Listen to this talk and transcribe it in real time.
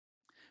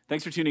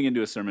Thanks for tuning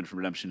into a sermon from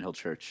Redemption Hill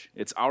Church.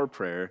 It's our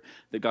prayer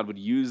that God would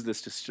use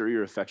this to stir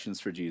your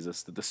affections for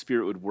Jesus, that the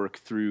Spirit would work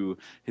through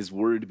His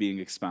Word being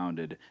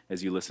expounded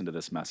as you listen to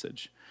this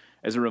message.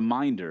 As a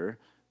reminder,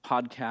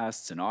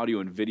 podcasts and audio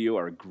and video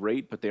are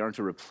great, but they aren't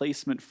a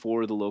replacement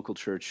for the local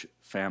church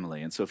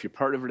family. And so if you're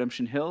part of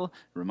Redemption Hill,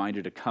 a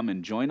reminder to come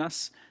and join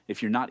us.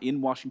 If you're not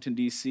in Washington,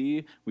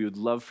 D.C., we would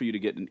love for you to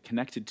get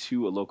connected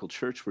to a local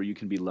church where you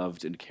can be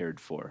loved and cared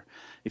for.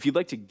 If you'd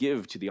like to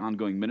give to the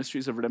ongoing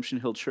ministries of Redemption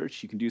Hill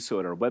Church, you can do so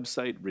at our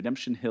website,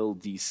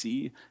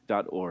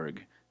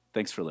 redemptionhilldc.org.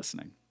 Thanks for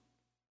listening.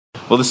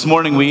 Well, this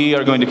morning we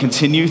are going to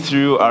continue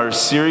through our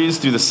series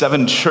through the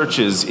 7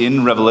 churches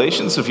in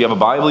Revelation. So if you have a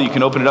Bible, you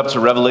can open it up to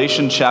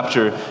Revelation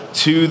chapter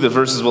 2. The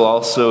verses will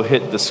also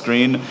hit the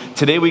screen.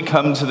 Today we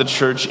come to the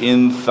church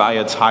in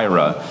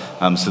Thyatira.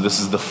 So this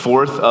is the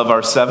 4th of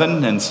our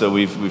 7, and so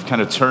we've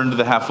kind of turned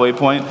the halfway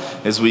point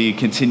as we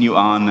continue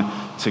on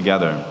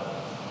together.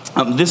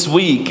 This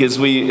week, as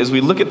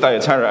we look at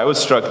Thyatira, I was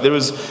struck. There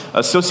was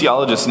a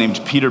sociologist named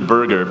Peter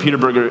Berger. Peter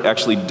Berger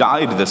actually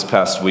died this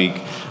past week.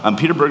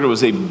 Peter Berger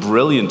was a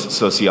brilliant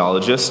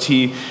sociologist.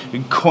 He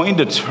coined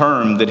a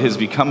term that has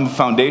become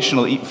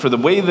foundational for the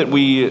way that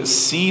we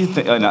see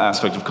an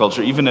aspect of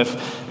culture, even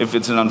if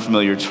it's an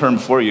unfamiliar term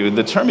for you.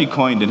 The term he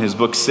coined in his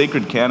book,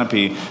 Sacred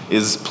Canopy,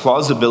 is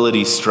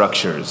plausibility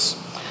structures.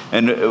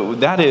 And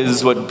that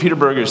is what Peter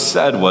Berger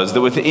said was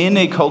that within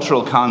a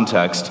cultural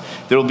context,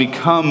 there will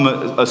become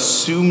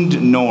assumed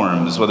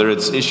norms, whether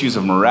it's issues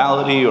of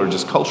morality or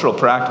just cultural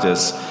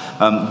practice,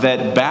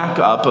 that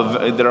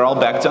are all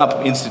backed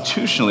up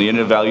institutionally in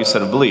a value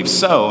set of beliefs.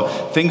 So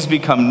things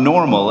become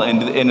normal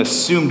and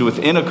assumed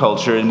within a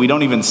culture, and we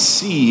don't even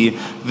see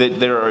that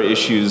there are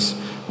issues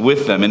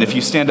with them. And if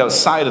you stand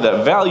outside of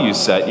that value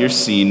set, you're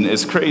seen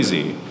as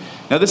crazy.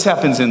 Now, this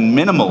happens in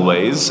minimal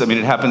ways. I mean,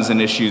 it happens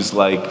in issues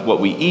like what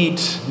we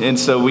eat, and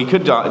so we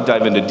could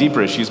dive into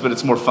deeper issues, but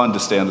it's more fun to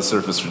stay on the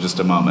surface for just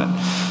a moment.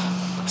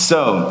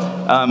 So,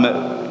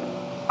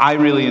 I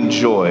really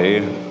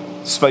enjoy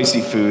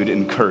spicy food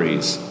and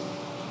curries.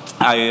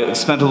 I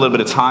spent a little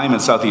bit of time in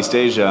Southeast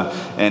Asia,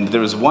 and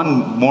there was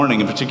one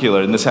morning in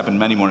particular, and this happened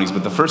many mornings,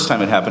 but the first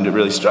time it happened, it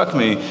really struck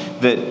me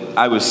that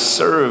I was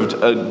served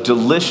a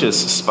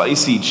delicious,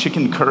 spicy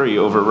chicken curry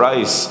over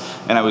rice,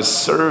 and I was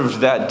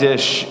served that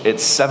dish at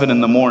 7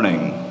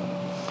 a.m.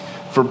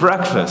 for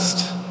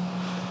breakfast.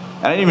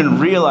 And I didn't even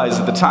realize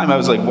at the time. I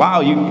was like,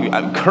 wow,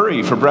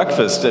 curry for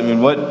breakfast. I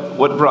mean,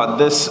 what brought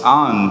this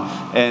on?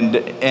 And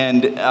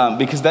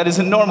because that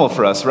isn't normal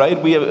for us, right?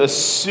 We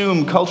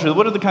assume culturally.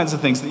 What are the kinds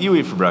of things that you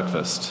eat for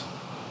breakfast?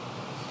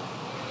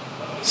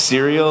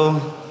 Cereal,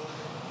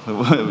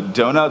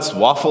 donuts,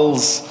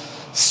 waffles,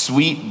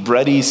 sweet,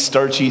 bready,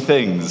 starchy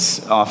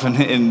things,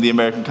 often in the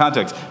American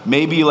context.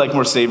 Maybe you like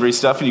more savory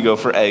stuff and you go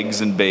for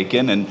eggs and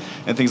bacon and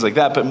things like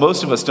that, but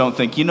most of us don't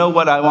think, you know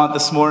what I want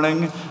this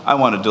morning? I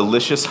want a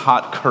delicious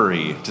hot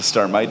curry to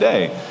start my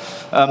day.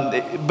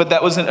 But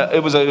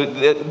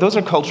those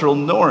are cultural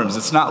norms.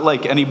 It's not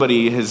like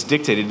anybody has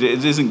dictated.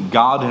 It isn't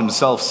God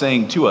himself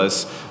saying to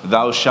us,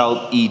 thou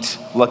shalt eat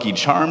Lucky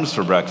Charms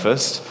for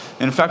breakfast.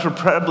 And in fact, we're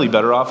probably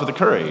better off with a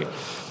curry.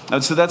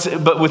 And so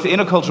but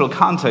within a cultural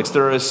context,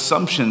 there are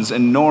assumptions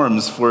and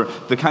norms for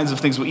the kinds of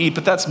things we eat,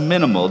 but that's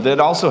minimal. That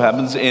also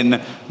happens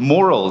in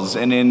morals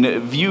and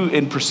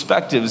in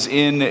perspectives,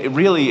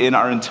 in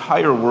our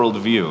entire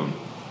worldview.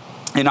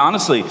 And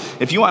honestly,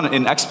 if you want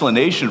an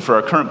explanation for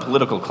our current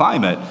political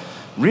climate,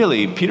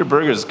 really, Peter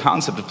Berger's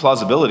concept of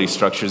plausibility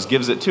structures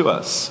gives it to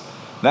us.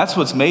 That's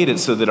what's made it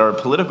so that our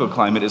political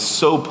climate is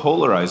so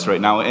polarized right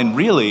now. And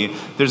really,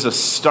 there's a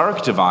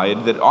stark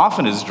divide that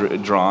often is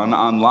drawn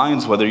on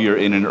lines whether you're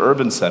in an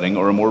urban setting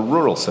or a more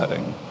rural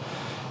setting.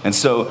 And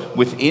so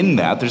within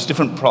that, there's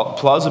different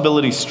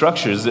plausibility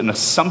structures and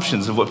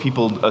assumptions of what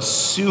people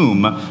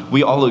assume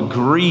we all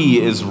agree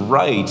is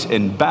right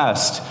and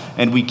best,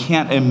 and we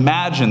can't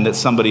imagine that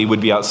somebody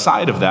would be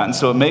outside of that. And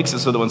so it makes it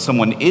so that when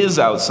someone is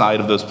outside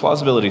of those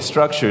plausibility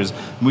structures,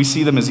 we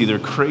see them as either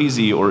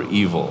crazy or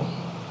evil.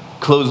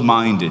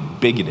 Closed-minded,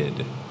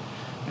 bigoted.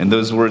 And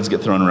those words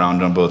get thrown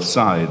around on both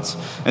sides.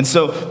 And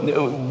so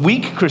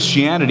weak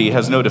Christianity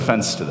has no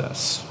defense to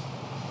this.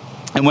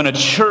 And when a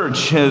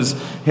church has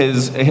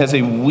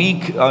a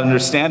weak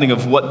understanding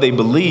of what they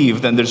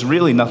believe, then there's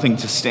really nothing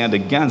to stand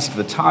against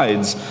the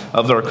tides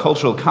of our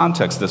cultural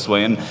context this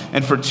way.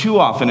 And for too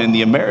often in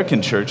the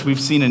American church, we've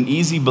seen an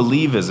easy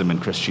believism in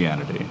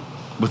Christianity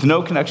with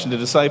no connection to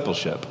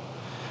discipleship.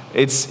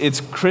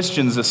 It's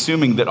Christians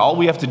assuming that all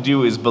we have to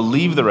do is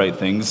believe the right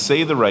things,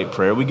 say the right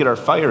prayer, we get our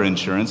fire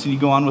insurance, and you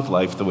go on with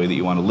life the way that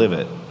you want to live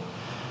it.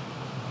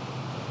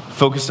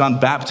 Focused on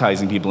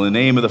baptizing people in the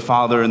name of the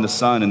Father and the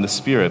Son and the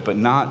Spirit, but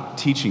not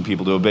teaching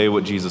people to obey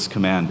what Jesus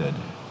commanded.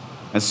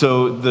 And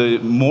so the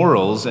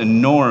morals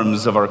and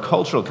norms of our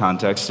cultural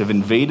context have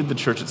invaded the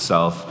church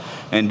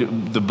itself,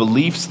 and the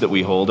beliefs that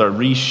we hold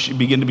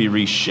begin to be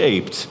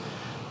reshaped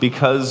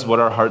because what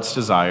our hearts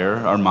desire,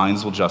 our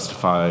minds will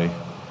justify,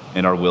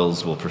 and our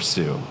wills will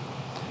pursue.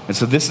 And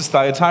so this is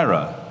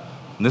Thyatira.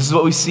 And this is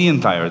what we see in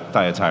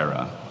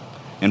Thyatira.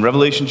 In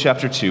Revelation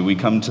chapter 2, we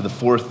come to the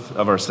fourth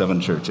of our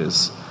 7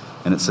 churches,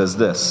 and it says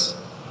this: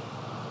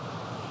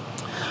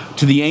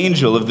 "To the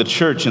angel of the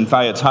church in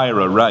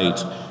Thyatira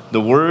write, the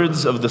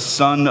words of the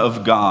Son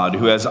of God,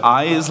 who has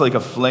eyes like a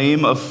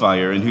flame of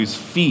fire and whose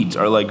feet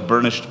are like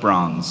burnished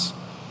bronze.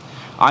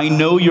 I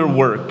know your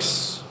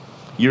works,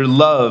 your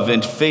love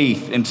and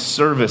faith and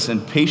service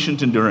and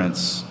patient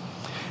endurance,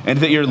 and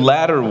that your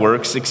latter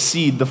works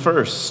exceed the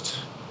first.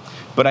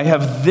 But I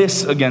have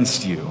this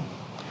against you,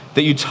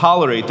 that you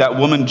tolerate that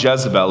woman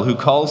Jezebel, who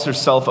calls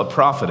herself a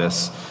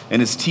prophetess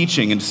and is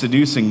teaching and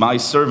seducing my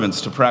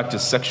servants to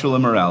practice sexual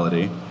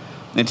immorality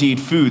and to eat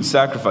food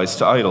sacrificed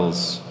to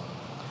idols.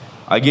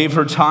 I gave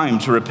her time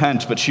to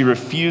repent, but she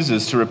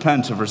refuses to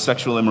repent of her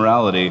sexual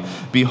immorality.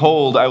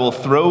 Behold, I will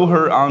throw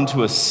her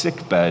onto a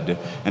sickbed,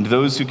 and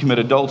those who commit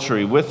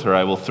adultery with her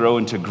I will throw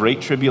into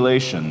great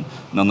tribulation,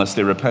 unless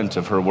they repent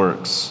of her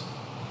works.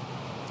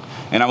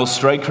 And I will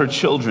strike her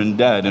children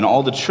dead, and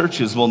all the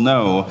churches will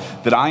know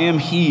that I am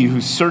he who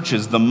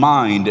searches the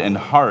mind and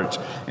heart,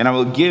 and I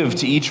will give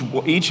to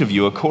each of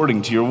you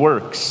according to your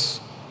works.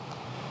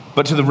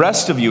 But to the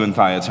rest of you in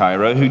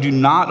Thyatira who do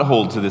not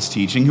hold to this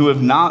teaching, who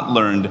have not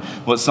learned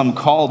what some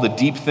call the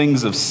deep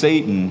things of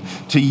Satan,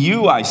 to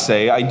you I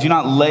say, I do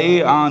not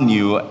lay on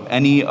you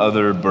any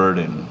other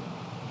burden.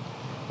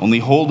 Only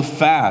hold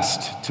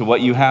fast to what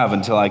you have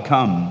until I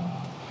come.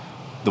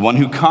 The one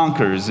who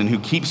conquers and who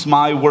keeps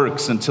my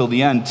works until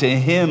the end, to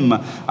him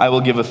I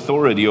will give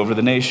authority over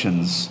the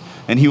nations,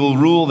 and he will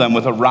rule them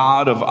with a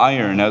rod of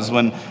iron, as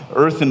when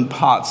earthen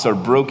pots are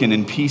broken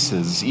in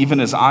pieces, even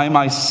as I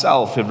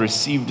myself have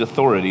received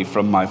authority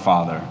from my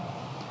Father.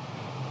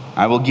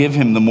 I will give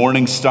him the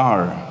morning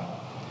star.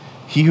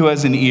 He who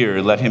has an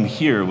ear, let him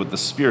hear what the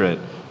Spirit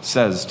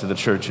says to the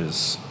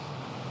churches."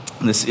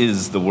 This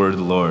is the word of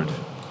the Lord.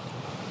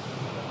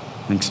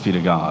 Thanks be to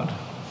God.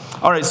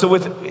 All right, so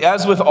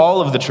as with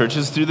all of the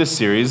churches through this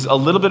series, a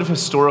little bit of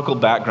historical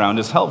background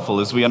is helpful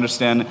as we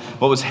understand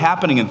what was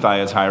happening in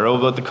Thyatira,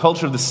 what the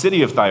culture of the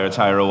city of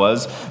Thyatira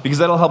was, because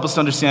that'll help us to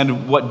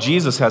understand what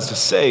Jesus has to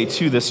say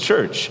to this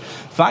church.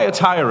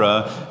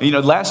 Thyatira,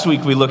 last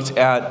week we looked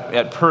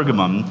at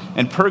Pergamum,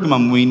 and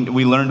Pergamum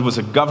we learned was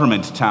a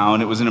government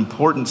town. It was an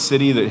important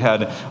city that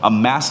had a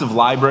massive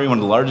library, one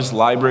of the largest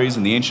libraries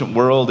in the ancient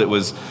world. It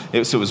was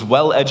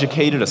well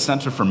educated, a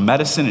center for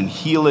medicine and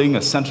healing,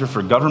 a center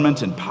for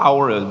government and power,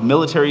 a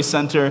military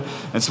center.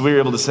 And so we were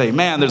able to say,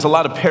 man, there's a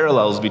lot of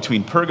parallels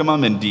between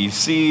Pergamum and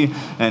DC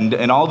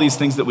and all these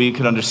things that we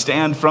could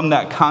understand from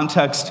that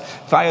context.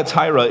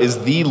 Thyatira is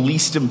the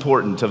least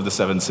important of the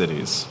 7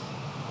 cities.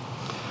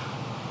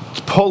 It's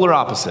polar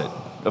opposite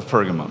of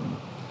Pergamum.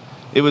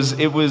 It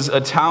was a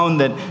town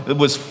that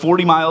was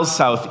 40 miles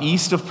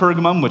southeast of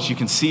Pergamum, which you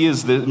can see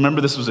remember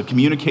this was a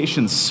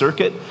communications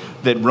circuit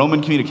that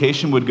Roman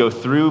communication would go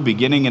through,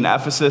 beginning in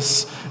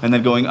Ephesus and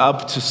then going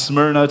up to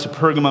Smyrna, to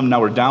Pergamum. Now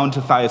we're down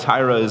to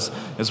Thyatira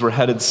as we're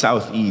headed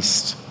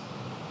southeast.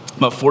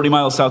 About 40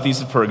 miles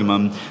southeast of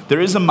Pergamum, there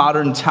is a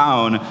modern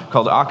town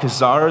called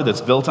Akhisar that's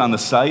built on the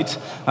site,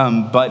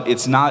 but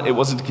it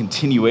wasn't a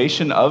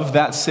continuation of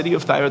that city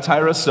of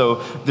Thyatira,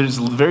 so there's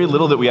very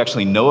little that we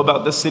actually know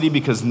about this city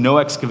because no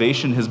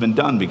excavation has been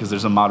done because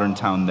there's a modern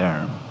town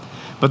there.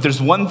 But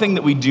there's one thing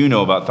that we do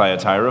know about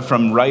Thyatira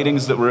from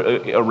writings that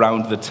were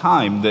around the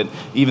time that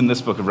even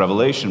this book of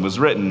Revelation was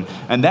written,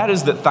 and that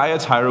is that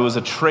Thyatira was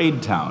a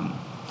trade town.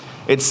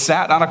 It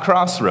sat on a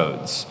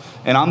crossroads.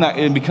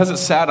 And because it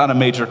sat on a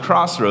major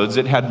crossroads,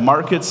 it had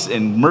markets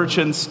and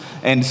merchants,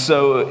 and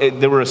so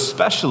there were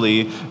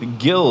especially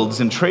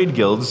guilds and trade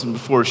guilds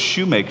for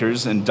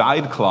shoemakers and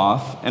dyed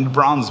cloth and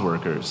bronze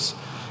workers.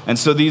 And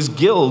so these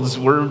guilds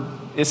were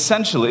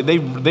essentially,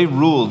 they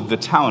ruled the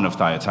town of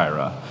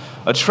Thyatira.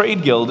 A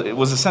trade guild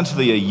was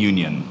essentially a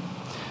union.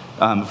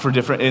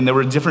 And there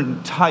were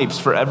different types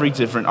for every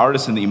different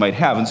artisan that you might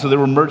have. And so there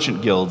were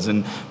merchant guilds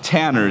and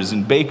tanners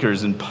and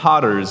bakers and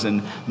potters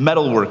and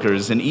metal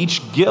workers. And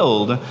each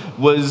guild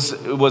was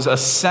a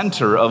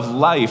center of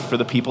life for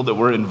the people that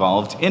were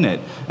involved in it.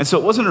 And so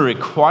it wasn't a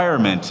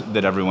requirement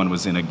that everyone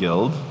was in a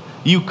guild.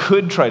 You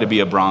could try to be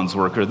a bronze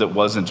worker that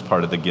wasn't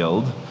part of the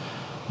guild.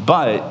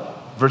 But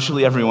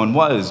virtually everyone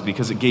was,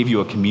 because it gave you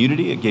a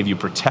community. It gave you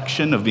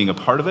protection of being a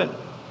part of it.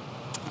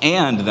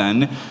 And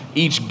then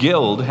each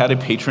guild had a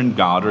patron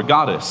god or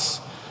goddess.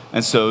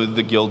 And so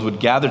the guild would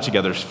gather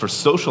together for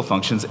social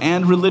functions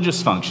and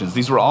religious functions.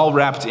 These were all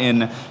wrapped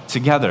in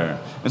together.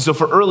 And so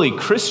for early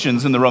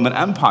Christians in the Roman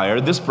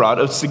Empire, this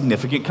brought a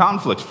significant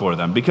conflict for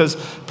them, because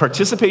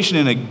participation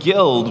in a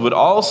guild would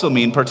also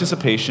mean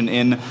participation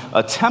in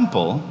a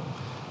temple,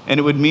 and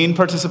it would mean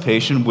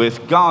participation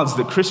with gods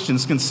that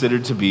Christians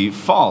considered to be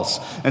false.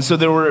 And so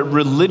there were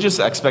religious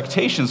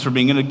expectations for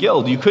being in a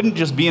guild. You couldn't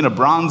just be in a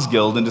bronze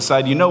guild and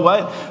decide, you know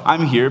what,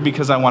 I'm here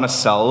because I want to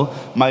sell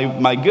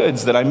my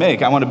goods that I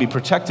make. I want to be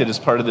protected as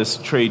part of this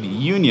trade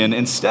union.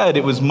 Instead,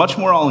 it was much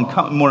more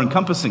more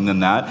encompassing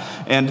than that,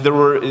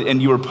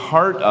 and you were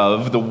part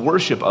of the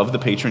worship of the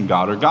patron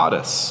god or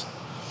goddess.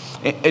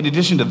 In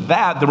addition to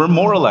that, there were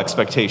moral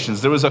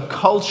expectations. There was a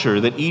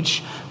culture that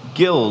each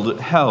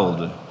guild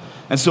held.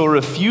 And so a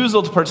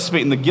refusal to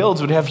participate in the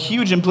guilds would have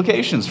huge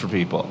implications for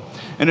people.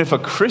 And if a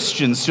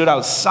Christian stood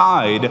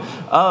outside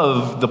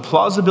of the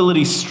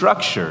plausibility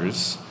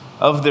structures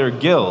of their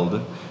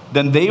guild,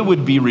 then they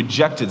would be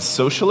rejected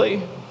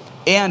socially,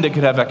 and it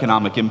could have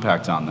economic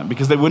impact on them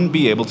because they wouldn't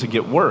be able to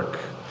get work.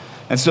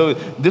 And so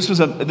this was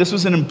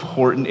an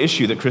important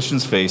issue that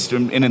Christians faced.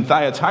 And in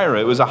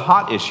Thyatira, it was a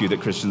hot issue that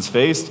Christians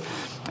faced.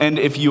 And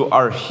if you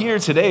are here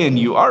today and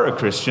you are a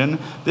Christian,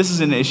 this is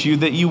an issue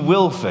that you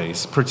will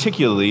face,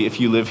 particularly if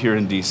you live here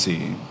in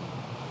D.C.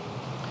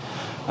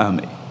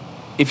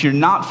 If you're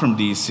not from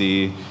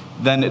D.C.,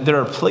 then there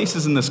are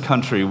places in this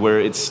country where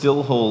it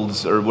still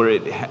holds, or where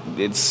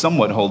it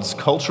somewhat holds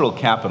cultural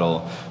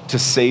capital to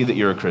say that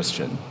you're a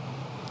Christian.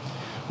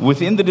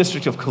 Within the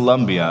District of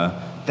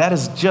Columbia, that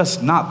is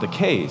just not the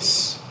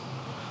case.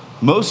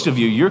 Most of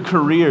you, your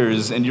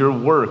careers and your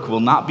work will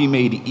not be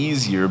made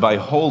easier by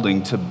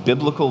holding to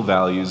biblical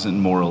values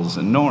and morals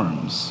and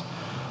norms.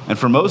 And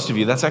for most of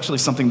you, that's actually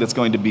something that's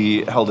going to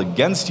be held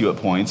against you at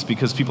points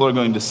because people are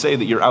going to say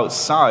that you're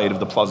outside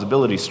of the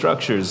plausibility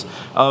structures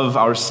of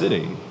our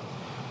city.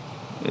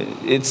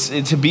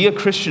 To be a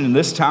Christian in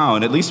this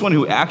town, at least one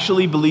who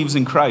actually believes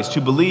in Christ,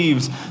 who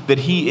believes that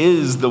he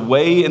is the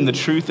way and the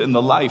truth and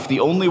the life,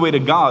 the only way to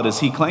God as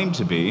he claimed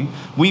to be.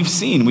 We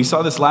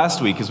saw this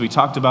last week as we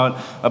talked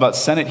about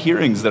Senate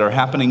hearings that are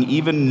happening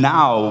even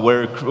now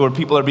where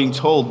people are being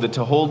told that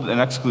to hold an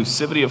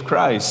exclusivity of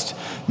Christ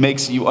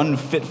makes you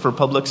unfit for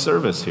public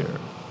service here.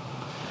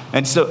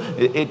 And so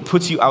it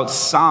puts you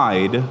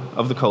outside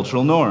of the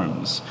cultural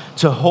norms.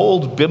 To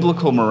hold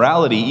biblical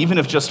morality, even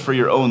if just for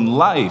your own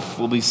life,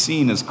 will be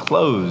seen as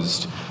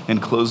closed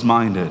and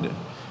closed-minded.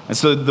 And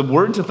so the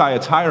word to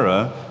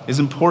Thyatira is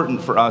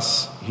important for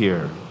us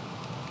here.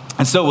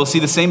 And so we'll see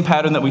the same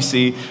pattern that we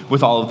see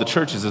with all of the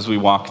churches as we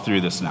walk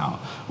through this now.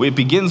 It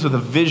begins with a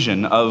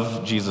vision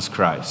of Jesus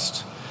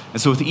Christ. And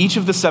so with each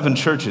of the 7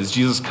 churches,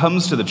 Jesus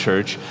comes to the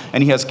church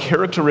and he has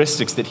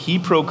characteristics that he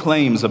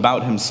proclaims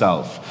about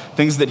himself,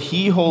 things that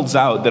he holds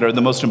out that are the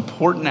most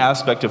important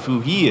aspect of who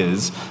he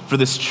is for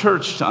this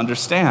church to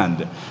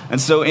understand. And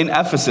so in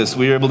Ephesus,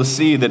 we are able to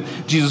see that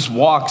Jesus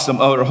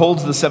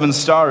holds the 7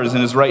 stars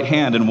in his right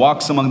hand and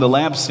walks among the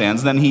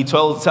lampstands. Then he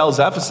tells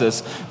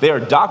Ephesus they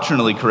are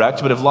doctrinally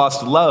correct but have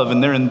lost love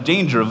and they're in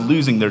danger of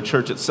losing their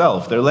church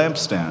itself, their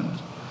lampstand.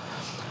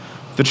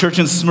 The church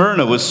in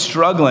Smyrna was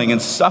struggling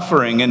and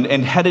suffering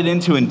and headed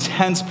into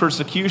intense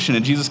persecution.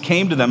 And Jesus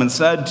came to them and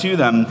said to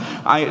them,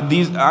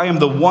 I am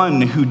the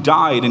one who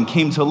died and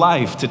came to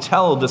life to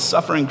tell the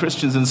suffering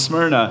Christians in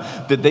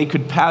Smyrna that they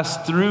could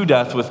pass through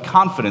death with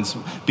confidence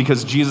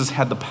because Jesus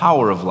had the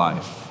power of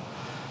life.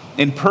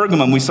 In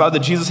Pergamum, we saw that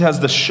Jesus has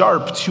the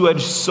sharp,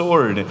 two-edged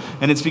sword,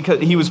 and it's because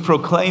he was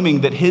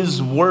proclaiming that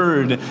his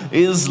word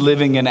is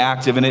living and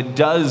active, and it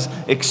does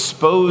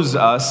expose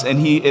us, and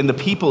the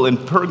people in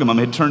Pergamum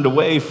had turned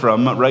away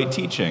from right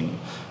teaching.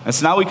 And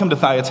so now we come to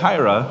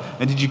Thyatira,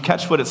 and did you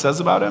catch what it says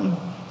about him?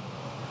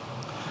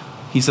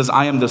 He says,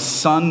 I am the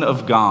Son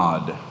of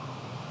God.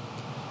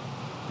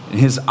 And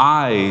his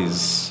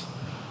eyes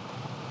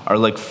are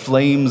like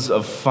flames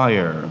of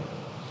fire,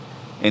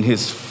 and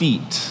his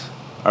feet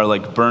are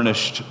like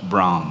burnished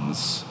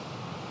bronze.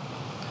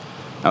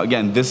 Now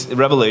again, this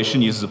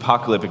revelation uses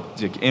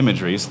apocalyptic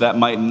imagery, so that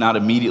might not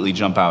immediately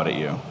jump out at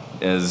you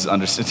to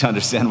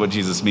understand what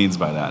Jesus means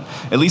by that.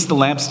 At least the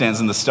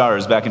lampstands and the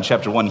stars back in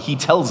chapter 1, he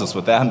tells us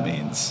what that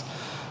means.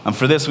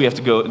 For this, we have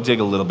to go dig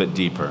a little bit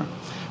deeper.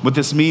 What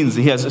this means,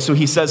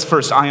 he says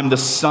first, I am the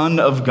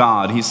Son of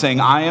God. He's saying,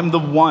 I am the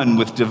one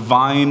with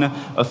divine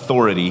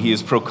authority. He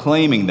is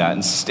proclaiming that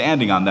and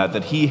standing on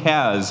that he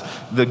has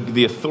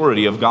the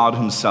authority of God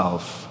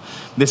himself.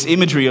 This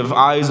imagery of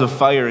eyes of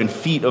fire and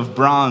feet of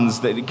bronze,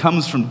 that it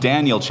comes from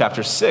Daniel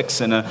chapter 6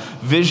 and a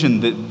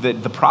vision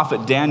that the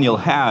prophet Daniel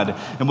had.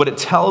 And what it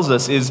tells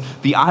us is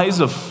the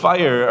eyes of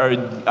fire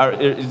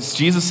it's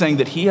Jesus saying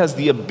that he has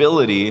the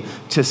ability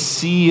to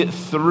see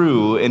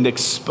through and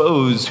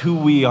expose who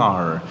we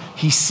are.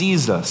 He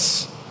sees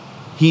us.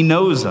 He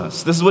knows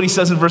us. This is what he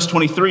says in verse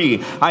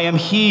 23. I am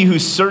he who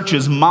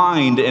searches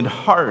mind and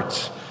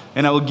heart,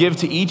 and I will give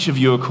to each of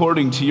you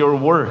according to your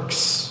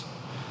works.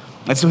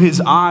 And so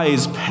his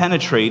eyes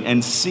penetrate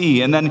and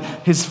see. And then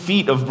his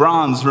feet of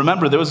bronze.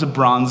 Remember, there was a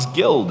bronze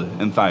guild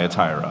in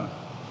Thyatira.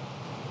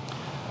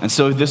 And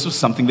so this was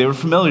something they were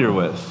familiar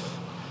with.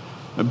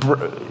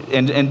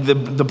 And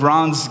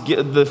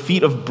the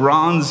feet of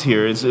bronze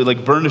here is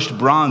like burnished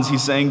bronze.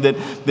 He's saying that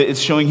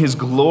it's showing his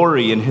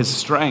glory and his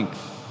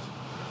strength.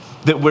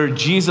 That where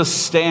Jesus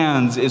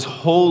stands is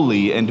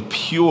holy and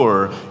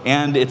pure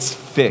and it's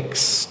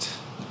fixed.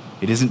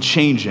 It isn't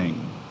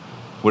changing.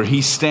 Where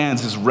he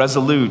stands is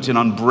resolute and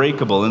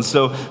unbreakable. And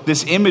so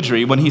this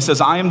imagery, when he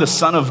says, I am the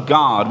Son of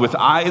God with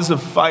eyes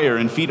of fire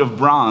and feet of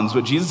bronze,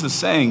 what Jesus is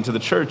saying to the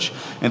church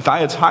in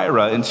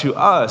Thyatira and to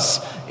us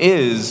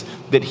is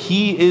that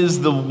he is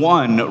the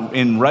one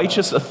in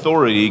righteous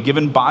authority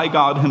given by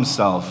God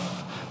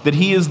himself. That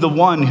he is the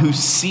one who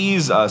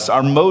sees us,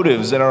 our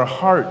motives and our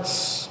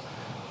hearts.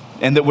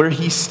 and that where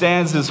he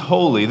stands is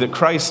holy, that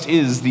Christ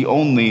is the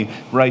only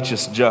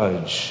righteous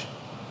judge.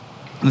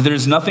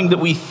 There's nothing that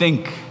we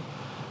think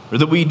or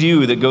that we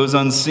do that goes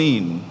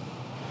unseen.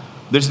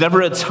 There's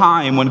never a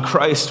time when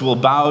Christ will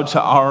bow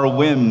to our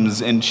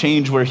whims and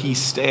change where he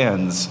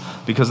stands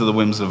because of the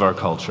whims of our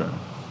culture.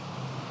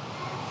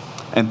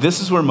 And this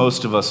is where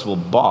most of us will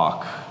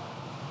balk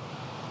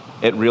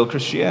at real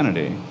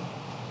Christianity.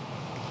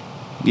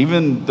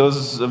 Even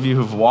those of you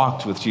who've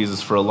walked with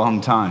Jesus for a long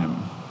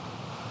time,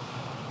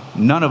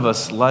 none of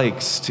us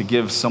likes to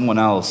give someone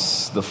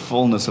else the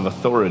fullness of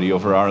authority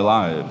over our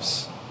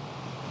lives.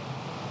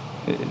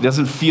 It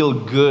doesn't feel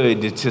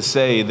good to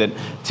say that,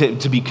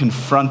 to be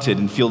confronted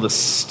and feel the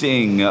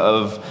sting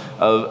of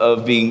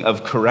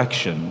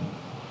correction.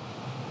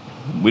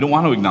 We don't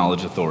want to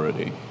acknowledge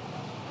authority.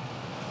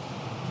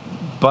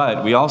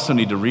 But we also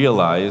need to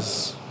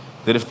realize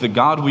that if the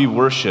God we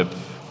worship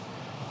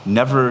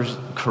never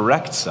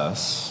corrects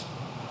us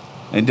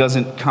and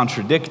doesn't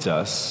contradict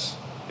us,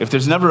 if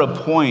there's never a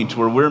point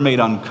where we're made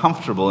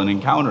uncomfortable in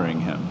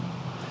encountering him,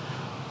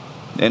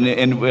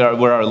 and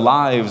where our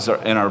lives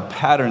and our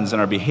patterns and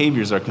our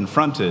behaviors are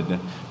confronted,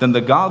 then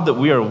the God that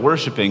we are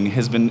worshiping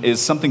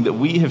is something that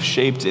we have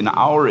shaped in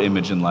our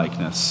image and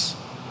likeness.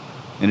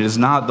 And it is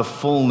not the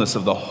fullness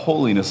of the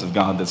holiness of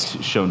God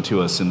that's shown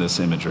to us in this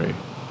imagery.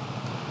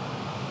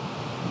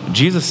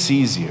 Jesus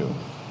sees you.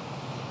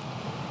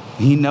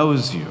 He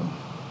knows you.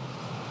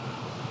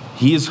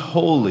 He is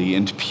holy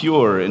and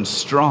pure and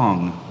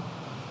strong.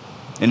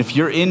 And if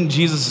you're in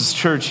Jesus'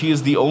 church, he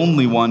is the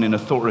only one in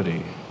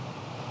authority.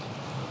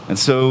 And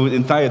so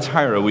in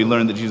Thyatira, we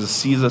learn that Jesus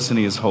sees us and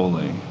he is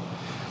holy.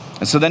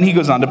 And so then he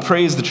goes on to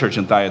praise the church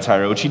in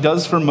Thyatira, which he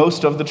does for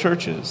most of the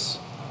churches.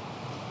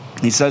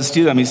 He says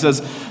to them, he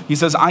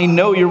says, I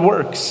know your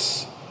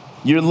works,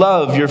 your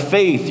love, your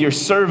faith, your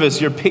service,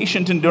 your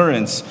patient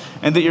endurance,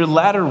 and that your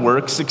latter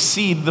works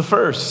exceed the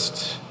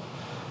first.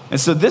 And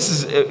so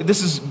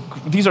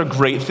these are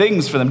great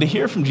things for them to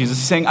hear from Jesus.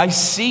 He's saying, I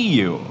see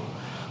you.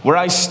 Where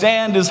I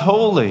stand is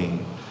holy.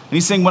 And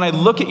he's saying, when I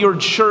look at your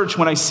church,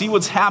 when I see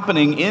what's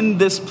happening in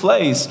this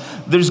place,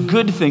 there's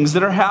good things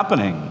that are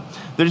happening.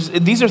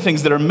 These are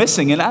things that are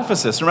missing in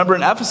Ephesus. Remember,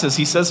 in Ephesus,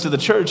 he says to the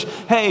church,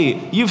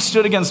 hey, you've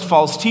stood against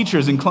false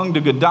teachers and clung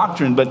to good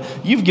doctrine, but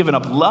you've given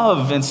up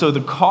love. And so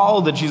the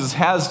call that Jesus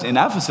has in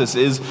Ephesus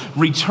is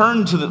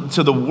return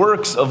to the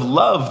works of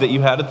love that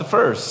you had at the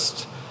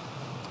first.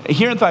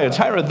 Here in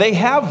Thyatira, they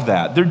have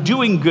that. They're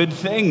doing good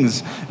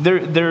things.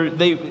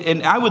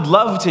 And I would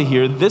love to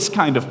hear this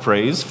kind of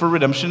praise for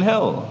Redemption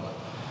Hill.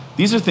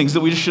 These are things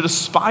that we should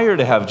aspire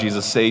to have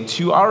Jesus say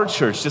to our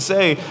church, to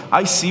say,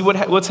 I see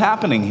what's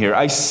happening here.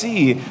 I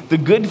see the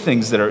good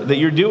things that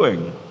you're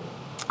doing.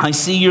 I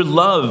see your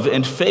love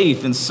and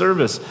faith and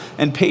service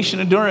and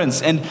patient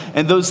endurance. And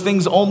those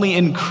things only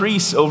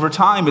increase over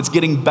time. It's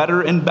getting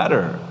better and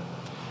better.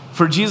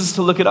 For Jesus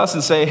to look at us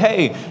and say,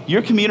 hey,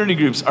 your community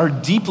groups are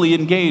deeply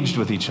engaged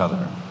with each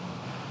other.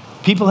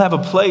 People have a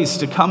place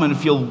to come and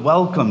feel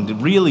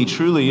welcomed, really,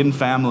 truly in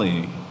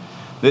family.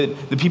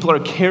 That the people are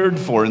cared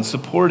for and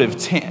supported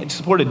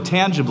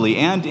tangibly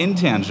and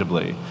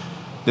intangibly.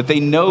 That they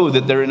know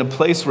that they're in a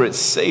place where it's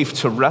safe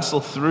to wrestle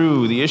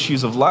through the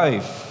issues of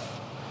life.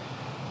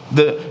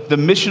 The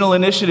missional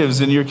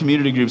initiatives in your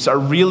community groups are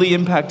really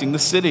impacting the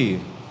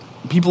city.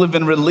 People have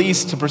been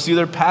released to pursue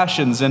their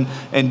passions, and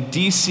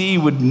DC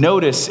would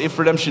notice if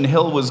Redemption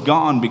Hill was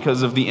gone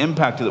because of the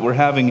impact that we're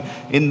having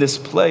in this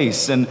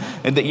place, and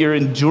that you're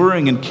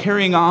enduring and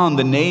carrying on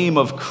the name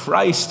of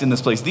Christ in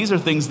this place. These are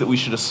things that we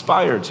should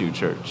aspire to,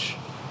 church.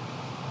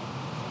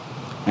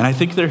 And I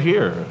think they're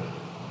here.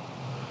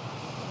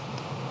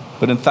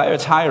 But in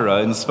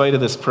Thyatira, in spite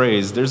of this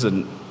praise, there's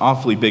an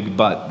awfully big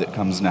but that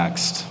comes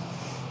next.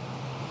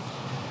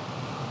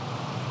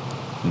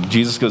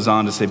 Jesus goes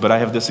on to say, but I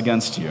have this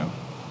against you.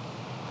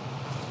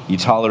 You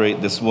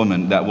tolerate that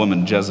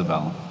woman,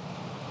 Jezebel.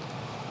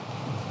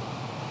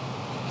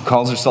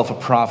 Calls herself a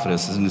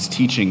prophetess and is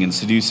teaching and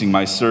seducing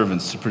my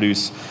servants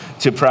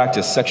to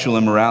practice sexual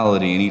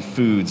immorality and eat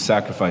food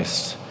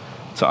sacrificed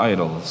to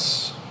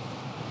idols.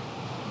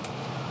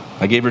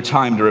 I gave her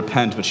time to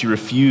repent, but she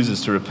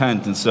refuses to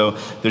repent, and so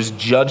there's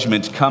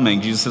judgment coming.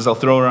 Jesus says, I'll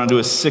throw her onto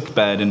a sick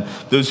bed, and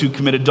those who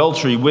commit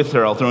adultery with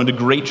her I'll throw into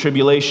great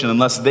tribulation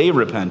unless they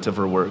repent of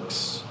her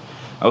works.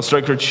 I will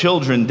strike her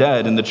children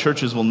dead, and the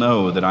churches will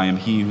know that I am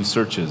he who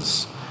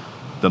searches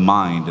the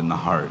mind and the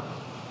heart.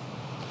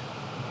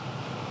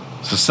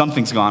 So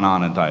something's gone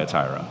on in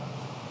Thyatira.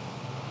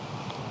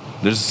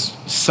 There's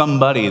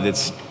somebody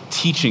that's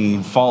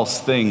teaching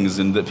false things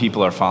and that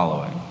people are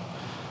following.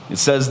 It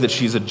says that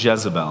she's a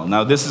Jezebel.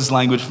 Now, this is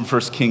language from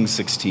 1 Kings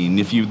 16.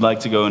 If you'd like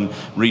to go and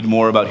read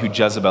more about who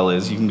Jezebel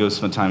is, you can go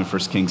spend time in 1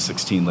 Kings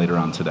 16 later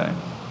on today.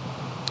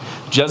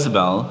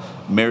 Jezebel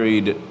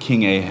married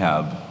King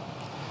Ahab.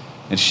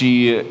 And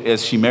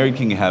as she married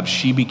King Ahab,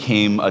 she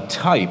became a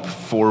type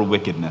for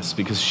wickedness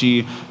because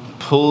she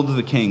pulled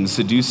the king,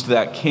 seduced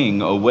that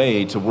king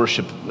away to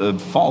worship a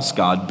false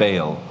god,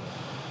 Baal.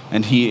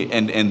 And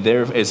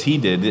there, as he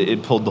did,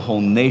 it pulled the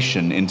whole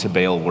nation into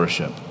Baal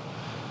worship.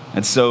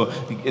 And so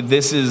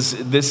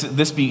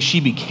she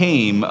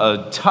became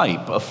a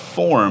type, a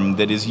form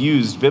that is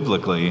used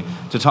biblically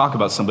to talk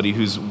about somebody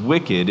who's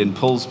wicked and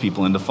pulls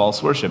people into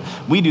false worship.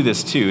 We do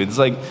this too. It's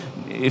like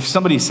if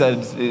somebody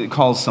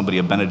calls somebody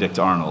a Benedict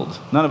Arnold,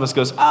 none of us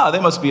goes, they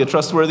must be a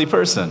trustworthy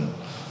person.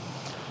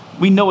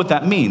 We know what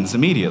that means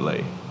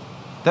immediately.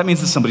 That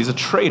means that somebody's a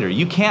traitor.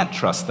 You can't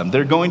trust them.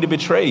 They're going to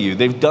betray you.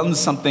 They've done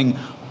something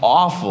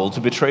awful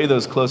to betray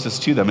those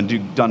closest to them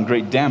and done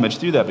great damage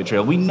through that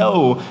betrayal. We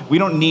know we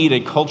don't need a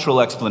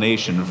cultural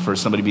explanation for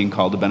somebody being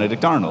called a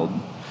Benedict Arnold.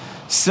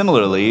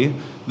 Similarly,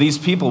 these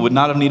people would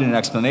not have needed an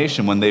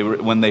explanation when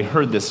they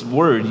heard this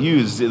word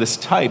used, this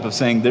type of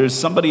saying, there's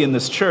somebody in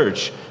this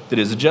church that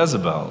is a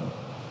Jezebel.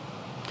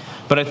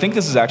 But I think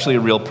this is actually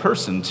a real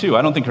person, too.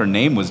 I don't think her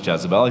name was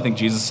Jezebel. I think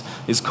Jesus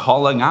is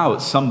calling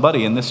out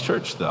somebody in this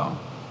church, though.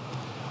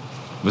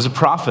 It was a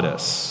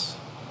prophetess,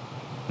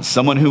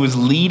 someone who was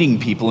leading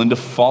people into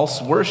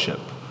false worship,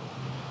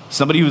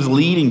 somebody who was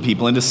leading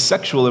people into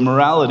sexual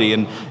immorality.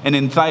 And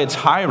in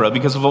Thyatira,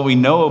 because of what we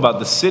know about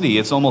the city,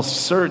 it's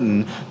almost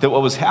certain that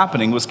what was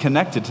happening was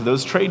connected to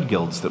those trade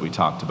guilds that we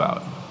talked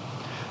about.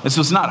 And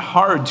so it's not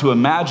hard to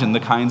imagine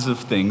the kinds of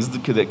things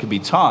that could be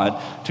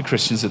taught to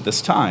Christians at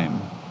this time.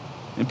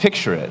 And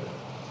picture it.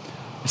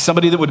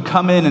 Somebody that would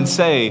come in and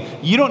say,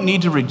 you don't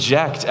need to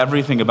reject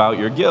everything about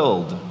your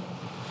guild.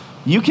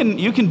 You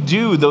can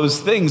do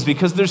those things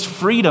because there's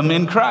freedom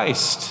in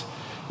Christ.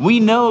 We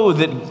know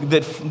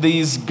that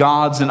these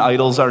gods and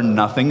idols are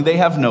nothing. They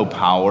have no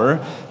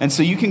power. And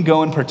so you can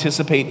go and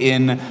participate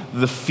in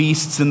the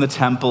feasts in the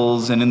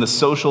temples and in the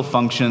social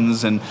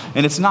functions, and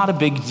it's not a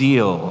big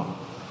deal.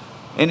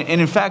 And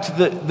in fact,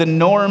 the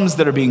norms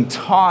that are being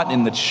taught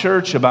in the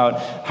church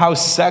about how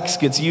sex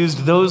gets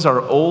used, those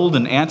are old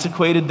and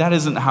antiquated. That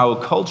isn't how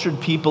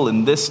cultured people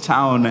in this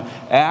town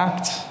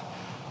act.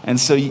 And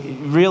so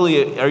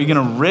really, are you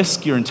going to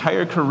risk your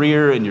entire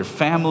career and your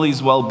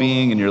family's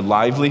well-being and your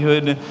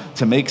livelihood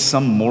to make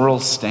some moral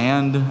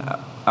stand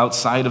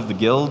outside of the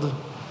guild?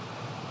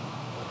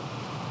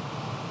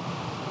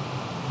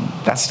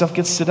 That stuff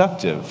gets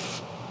seductive.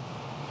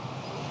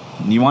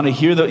 And you want to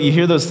hear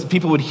those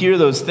people would hear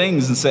those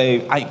things and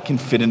say, I can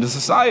fit into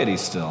society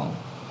still.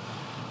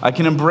 I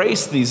can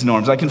embrace these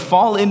norms. I can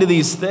fall into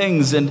these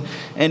things and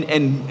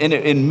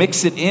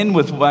mix it in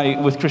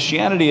with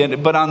Christianity.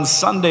 But on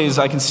Sundays,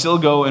 I can still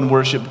go and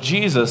worship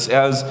Jesus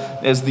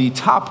as the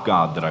top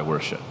God that I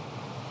worship.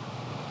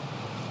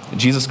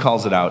 Jesus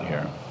calls it out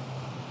here.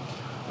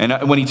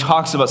 And when he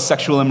talks about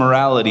sexual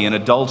immorality and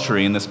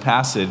adultery in this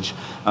passage,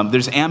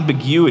 there's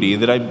ambiguity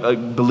that I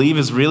believe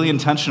is really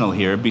intentional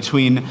here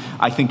between,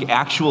 I think,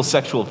 actual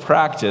sexual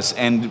practice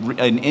and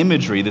an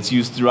imagery that's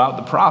used throughout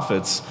the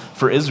prophets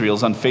for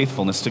Israel's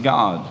unfaithfulness to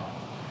God.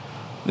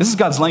 This is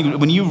God's language.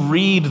 When you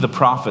read the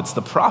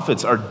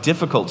prophets are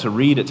difficult to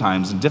read at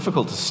times and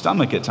difficult to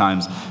stomach at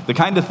times. The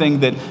kind of thing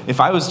that if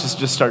I was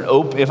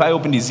if I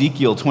opened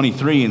Ezekiel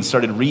 23 and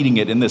started reading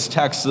it in this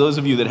text, those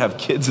of you that have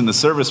kids in the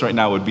service right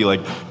now would be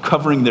like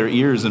covering their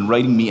ears and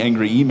writing me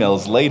angry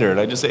emails later. And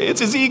I just say,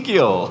 it's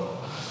Ezekiel.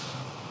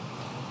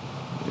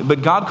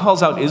 But God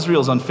calls out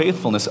Israel's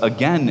unfaithfulness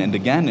again and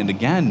again and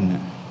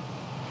again.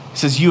 He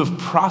says, you have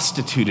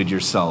prostituted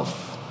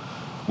yourself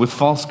with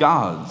false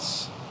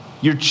gods.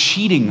 You're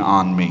cheating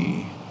on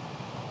me.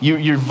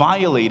 You're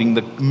violating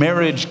the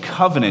marriage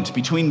covenant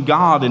between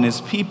God and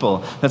his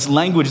people. That's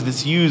language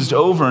that's used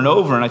over and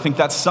over. And I think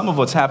that's some of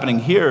what's happening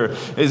here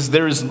is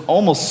there is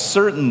almost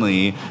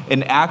certainly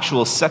an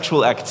actual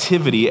sexual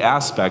activity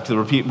aspect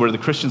where the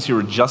Christians here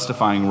are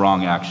justifying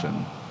wrong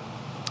action.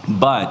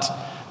 But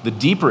the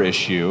deeper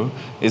issue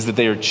is that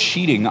they are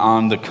cheating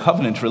on the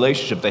covenant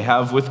relationship they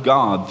have with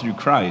God through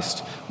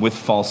Christ with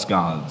false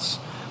gods.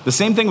 The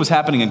same thing was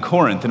happening in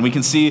Corinth, and we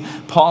can see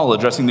Paul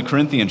addressing the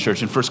Corinthian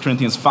church in 1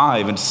 Corinthians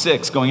 5 and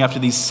 6, going after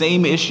these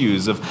same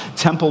issues of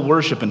temple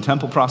worship and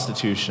temple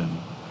prostitution.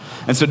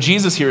 And so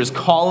Jesus here is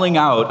calling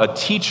out a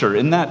teacher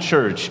in that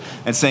church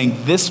and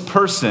saying this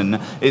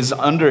person is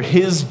under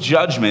his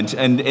judgment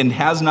and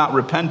has not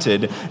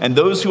repented, and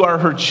those who are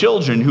her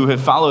children who have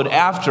followed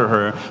after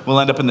her will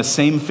end up in the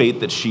same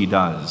fate that she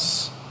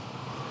does.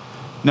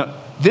 Now,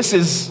 this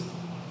is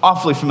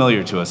awfully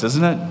familiar to us,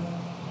 isn't it?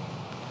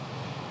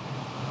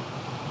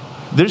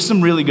 There's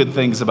some really good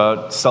things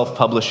about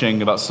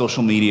self-publishing, about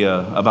social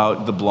media,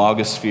 about the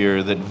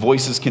blogosphere, that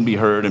voices can be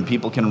heard and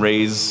people can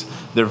raise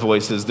their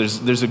voices.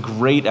 There's a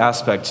great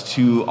aspect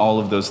to all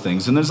of those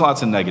things, and there's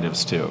lots of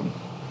negatives too.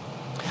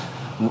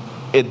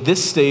 At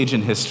this stage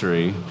in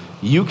history,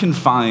 you can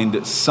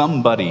find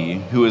somebody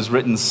who has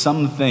written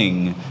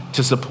something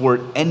to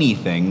support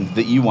anything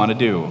that you want to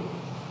do,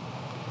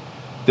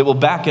 that will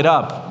back it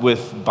up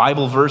with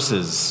Bible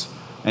verses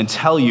and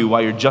tell you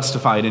why you're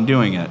justified in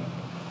doing it.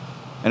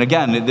 And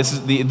again, this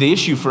is the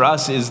issue for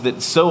us is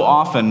that so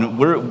often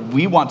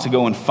we want to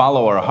go and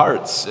follow our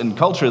hearts. In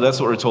culture, that's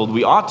what we're told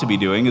we ought to be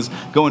doing, is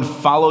go and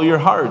follow your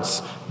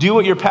hearts. Do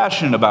what you're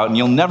passionate about, and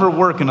you'll never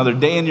work another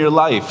day in your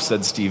life,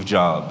 said Steve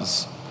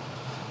Jobs.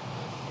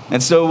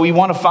 And so we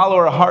want to follow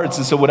our hearts.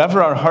 And so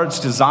whatever our hearts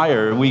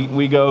desire,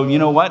 we go, you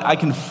know what? I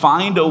can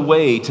find a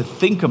way to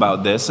think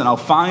about this, and I'll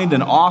find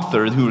an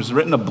author who's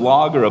written a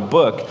blog or a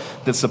book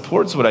that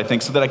supports what I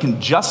think so that I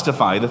can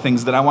justify the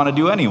things that I want to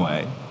do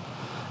anyway.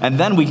 And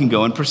then we can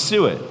go and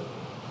pursue it.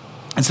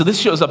 And so this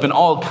shows up in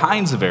all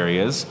kinds of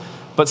areas,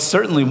 but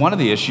certainly one of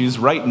the issues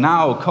right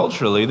now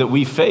culturally that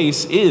we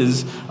face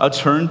is a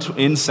turn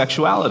in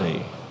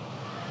sexuality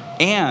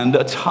and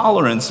a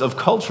tolerance of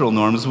cultural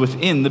norms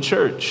within the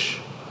church.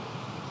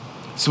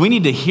 So we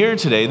need to hear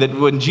today that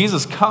when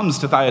Jesus comes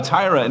to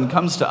Thyatira and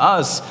comes to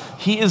us,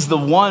 he is the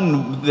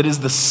one that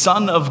is the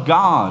Son of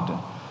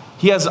God.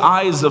 He has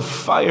eyes of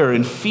fire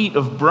and feet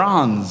of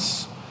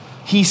bronze.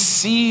 He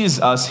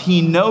sees us,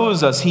 he knows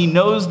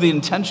the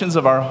intentions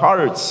of our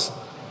hearts.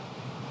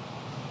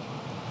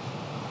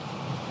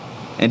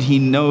 And he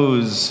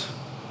knows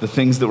the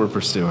things that we're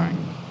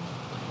pursuing.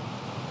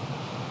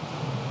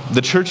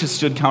 The church has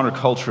stood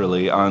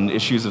counterculturally on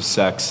issues of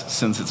sex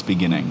since its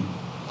beginning.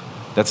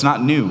 That's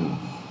not new.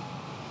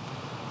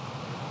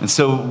 And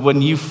so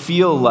when you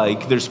feel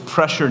like there's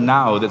pressure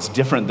now that's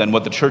different than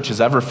what the church has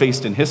ever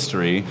faced in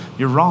history,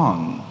 you're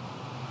wrong.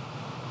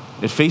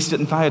 It faced it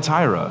in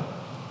Thyatira,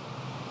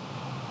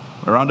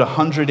 around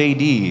 100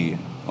 AD,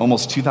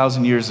 almost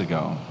 2,000 years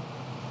ago.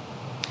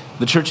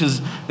 The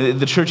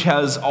church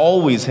has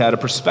always had a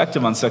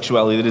perspective on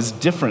sexuality that is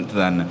different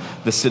than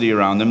the city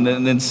around them.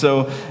 And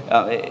so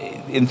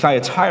in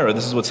Thyatira,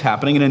 this is what's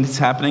happening, and it's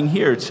happening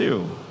here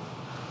too.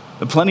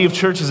 Plenty of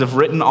churches have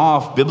written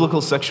off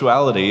biblical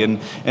sexuality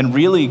and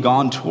really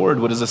gone toward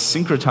what is a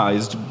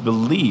syncretized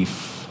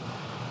belief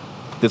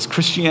that's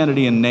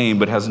Christianity in name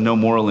but has no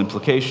moral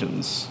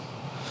implications.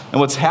 And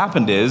what's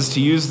happened is,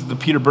 to use the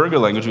Peter Berger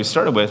language we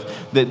started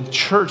with, that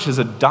church has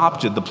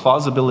adopted the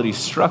plausibility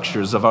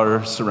structures of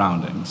our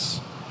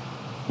surroundings.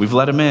 We've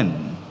let them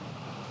in.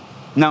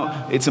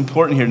 Now, it's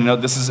important here to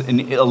note this is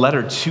a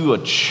letter to a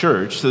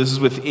church, so this is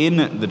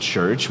within the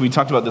church. We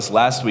talked about this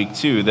last week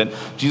too, that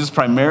Jesus'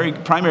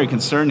 primary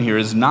concern here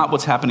is not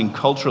what's happening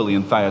culturally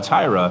in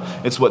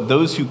Thyatira, it's what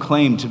those who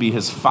claim to be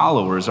his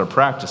followers are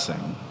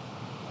practicing.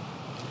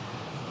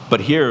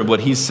 But here,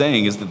 what he's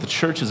saying is that the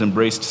church has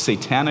embraced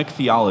satanic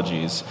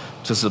theologies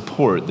to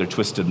support their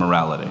twisted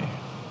morality.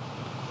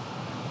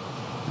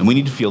 And we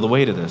need to feel the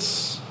weight of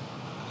this.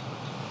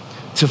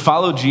 To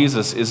follow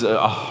Jesus is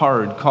a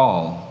hard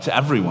call to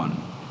everyone.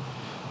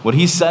 What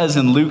he says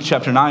in Luke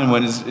chapter 9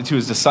 to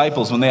his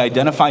disciples, when they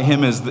identify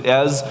him as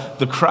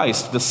the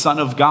Christ, the Son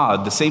of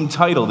God, the same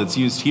title that's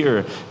used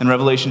here in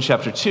Revelation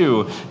chapter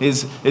 2,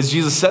 is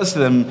Jesus says to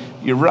them,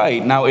 you're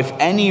right, now if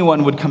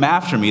anyone would come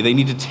after me, they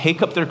need to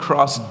take up their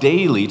cross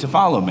daily to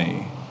follow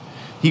me.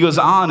 He goes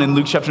on in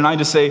Luke chapter 9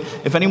 to say,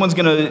 if anyone's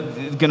going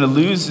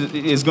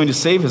to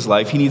save his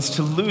life, he needs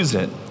to lose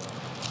it.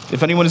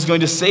 If anyone is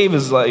going to save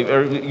his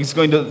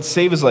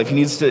life, he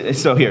needs to,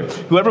 so here,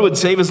 whoever would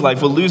save his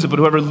life will lose it, but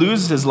whoever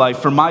loses his life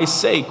for my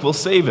sake will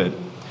save it.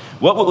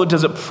 What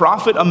does it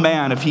profit a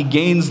man if he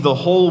gains the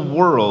whole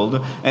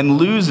world and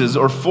loses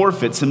or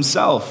forfeits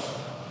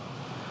himself?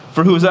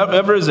 For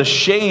whoever is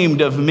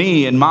ashamed of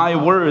me and my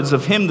words,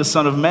 of him the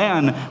Son of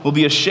Man will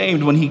be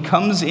ashamed when he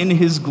comes in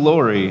his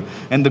glory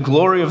and the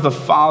glory of the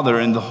Father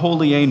and the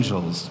holy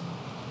angels.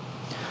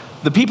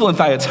 The people in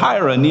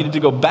Thyatira needed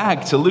to go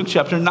back to Luke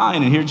chapter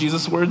 9 and hear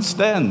Jesus' words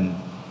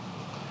then.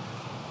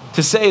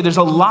 To say there's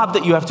a lot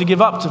that you have to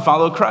give up to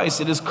follow Christ.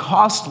 It is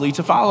costly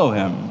to follow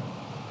him.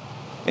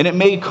 And it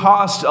may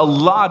cost a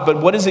lot, but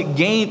what does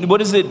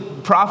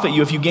it profit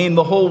you if you gain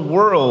the whole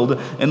world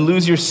and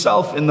lose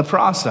yourself in the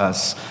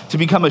process? To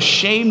become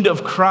ashamed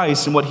of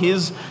Christ and what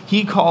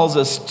he calls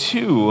us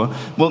to,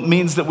 well, it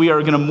means that we are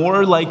going to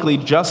more likely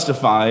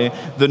justify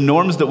the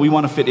norms that we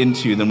want to fit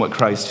into than what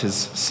Christ has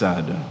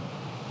said.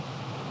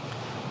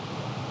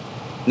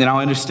 Now,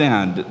 I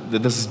understand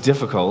that this is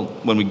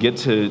difficult when we get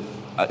to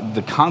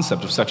the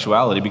concept of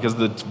sexuality, because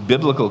the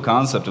biblical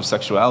concept of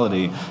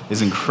sexuality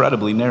is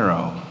incredibly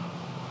narrow.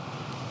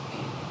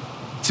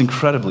 It's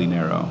incredibly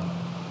narrow.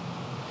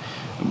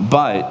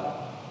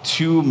 But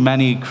too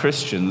many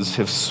Christians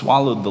have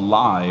swallowed the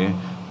lie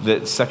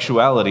that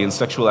sexuality and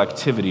sexual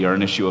activity are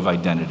an issue of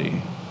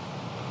identity.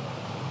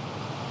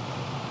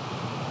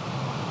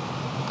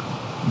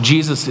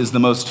 Jesus is the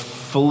most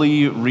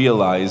fully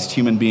realized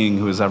human being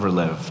who has ever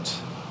lived.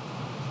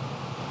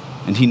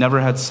 And he never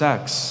had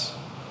sex.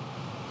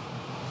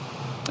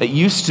 It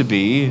used to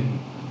be,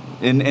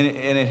 and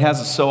it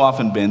has so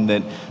often been,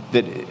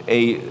 that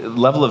a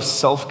level of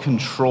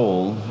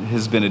self-control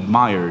has been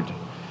admired.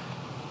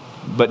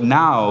 But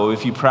now,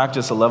 if you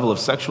practice a level of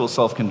sexual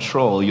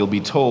self-control, you'll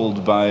be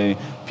told by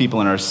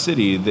people in our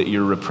city that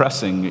you're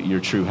repressing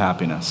your true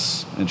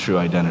happiness and true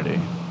identity.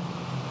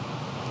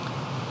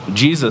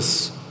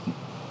 Jesus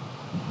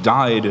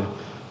died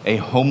a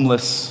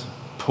homeless,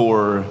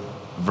 poor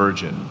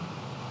virgin.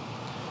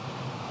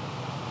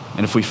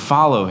 And if we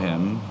follow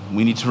him,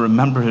 we need to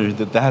remember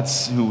that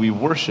that's who we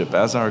worship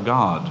as our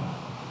God.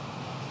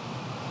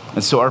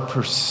 And so our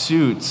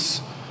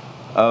pursuits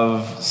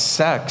of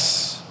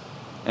sex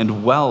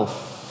and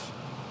wealth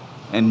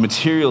and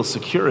material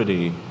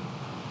security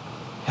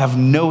have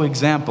no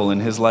example in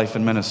his life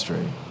and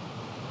ministry.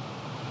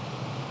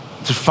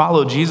 To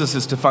follow Jesus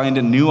is to find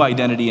a new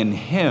identity in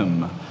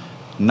him,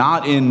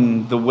 not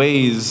in the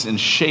ways and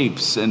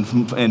shapes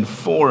and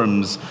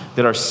forms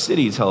that our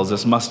city tells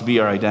us must be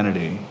our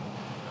identity.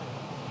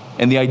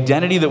 And the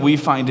identity that we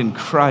find in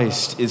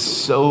Christ is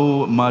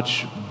so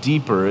much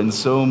deeper and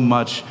so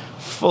much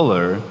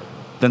fuller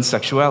than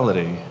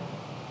sexuality.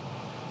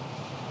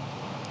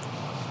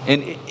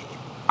 And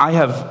I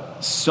have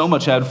so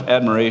much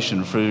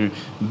admiration for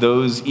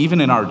those,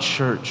 even in our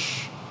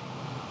church,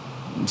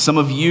 some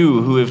of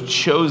you who have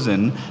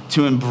chosen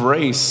to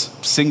embrace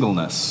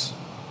singleness,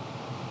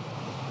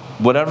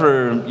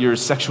 whatever your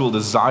sexual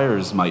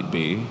desires might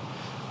be.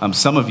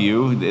 Some of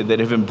you that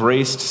have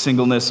embraced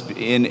singleness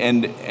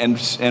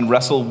and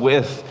wrestle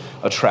with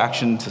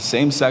attraction to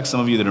same sex.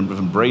 Some of you that have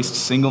embraced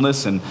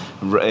singleness and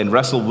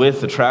wrestle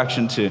with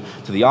attraction to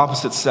the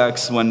opposite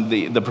sex, when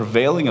the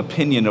prevailing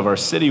opinion of our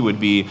city would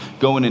be,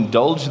 go and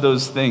indulge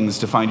those things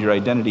to find your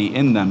identity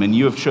in them. And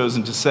you have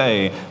chosen to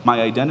say,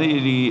 my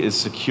identity is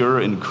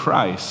secure in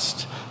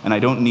Christ, and I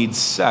don't need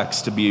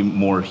sex to be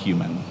more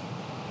human.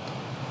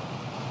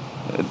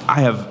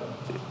 I have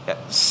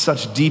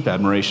such deep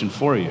admiration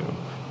for you,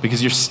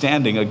 because you're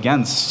standing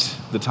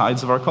against the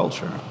tides of our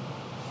culture.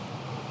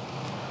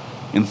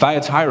 In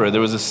Thyatira, there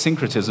was a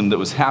syncretism that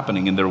was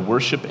happening in their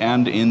worship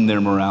and in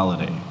their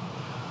morality.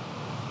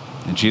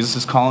 And Jesus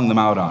is calling them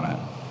out on it.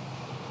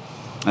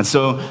 And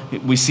so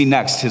we see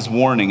next his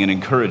warning and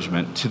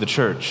encouragement to the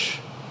church.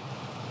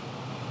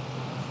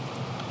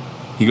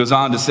 He goes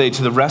on to say,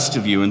 to the rest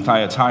of you in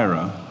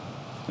Thyatira.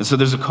 And so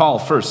there's a call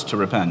first to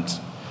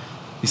repent.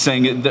 He's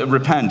saying,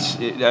 repent.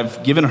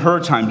 I've given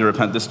her time to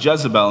repent, this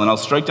Jezebel, and I'll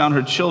strike down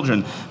her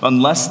children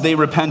unless they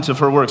repent of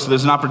her works. So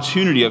there's an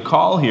opportunity, a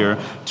call here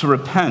to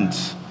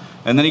repent.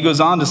 And then he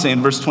goes on to say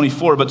in verse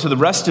 24, but to the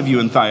rest of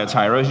you in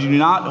Thyatira who do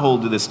not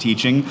hold to this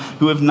teaching,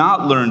 who have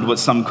not learned what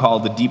some call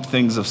the deep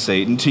things of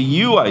Satan, to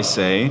you I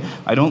say,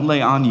 I don't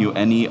lay on you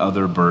any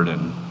other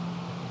burden.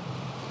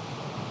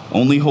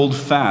 Only hold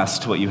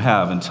fast to what you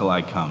have until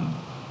I come.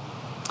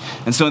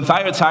 And so in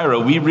Thyatira,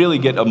 we really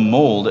get a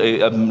mold,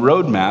 a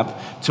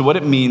roadmap to what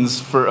it means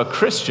for a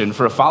Christian,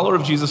 for a follower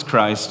of Jesus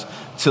Christ,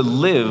 to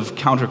live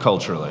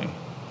counterculturally.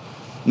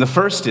 And the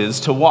first is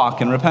to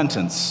walk in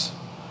repentance.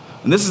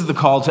 And this is the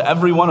call to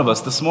every one of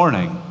us this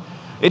morning.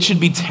 It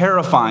should be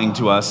terrifying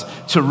to us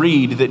to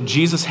read that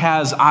Jesus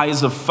has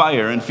eyes of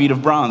fire and feet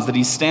of bronze, that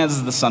he stands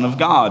as the Son of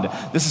God.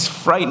 This is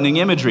frightening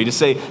imagery to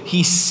say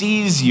he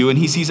sees you and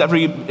he sees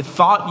every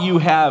thought you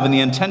have and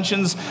the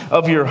intentions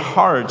of your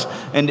heart.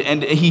 And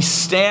he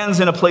stands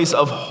in a place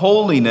of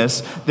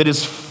holiness that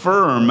is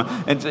firm.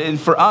 And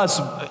for us,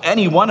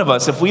 any one of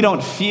us, if we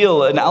don't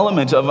feel an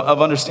element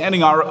of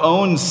understanding our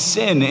own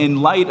sin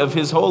in light of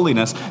his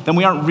holiness, then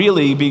we aren't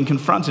really being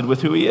confronted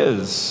with who he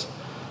is.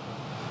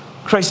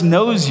 Christ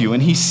knows you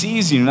and he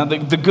sees you. Now,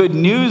 the good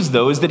news,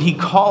 though, is that he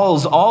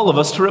calls all of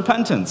us to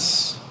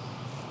repentance.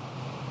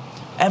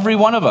 Every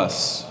one of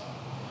us.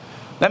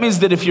 That means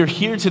that if you're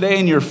here today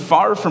and you're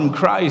far from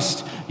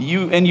Christ,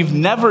 you've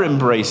never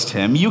embraced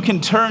him, you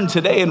can turn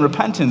today in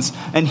repentance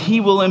and he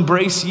will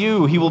embrace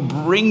you. He will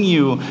bring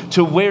you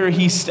to where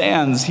he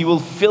stands. He will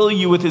fill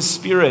you with his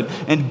Spirit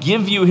and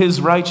give you his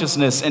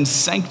righteousness and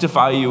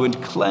sanctify you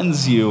and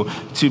cleanse you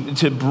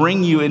to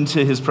bring you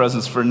into his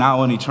presence for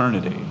now and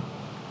eternity.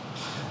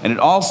 And it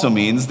also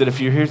means that if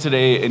you're here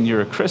today and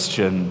you're a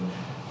Christian,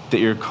 that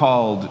you're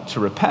called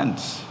to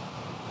repent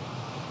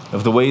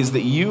of the ways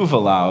that you've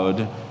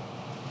allowed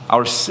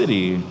our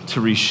city to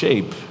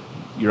reshape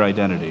your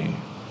identity.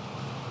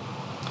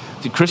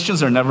 See,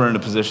 Christians are never in a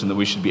position that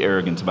we should be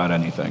arrogant about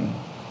anything.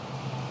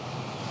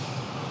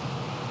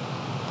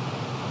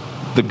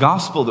 The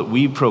gospel that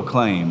we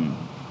proclaim,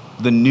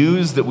 the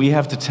news that we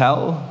have to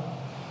tell,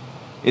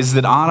 is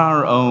that on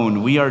our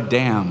own we are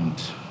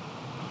damned.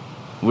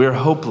 We're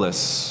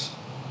hopeless,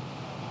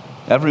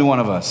 every one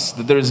of us,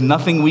 that there is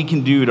nothing we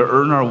can do to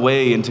earn our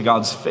way into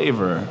God's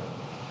favor,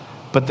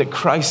 but that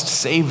Christ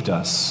saved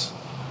us,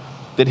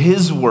 that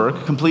his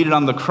work completed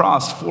on the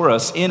cross for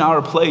us in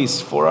our place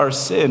for our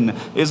sin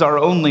is our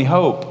only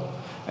hope,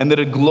 and that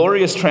a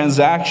glorious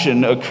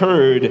transaction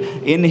occurred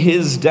in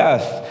his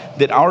death,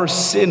 that our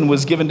sin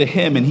was given to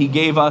him and he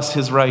gave us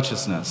his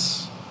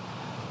righteousness.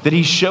 That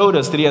he showed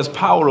us that he has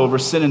power over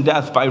sin and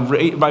death by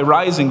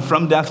rising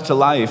from death to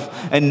life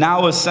and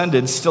now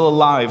ascended, still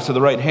alive, to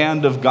the right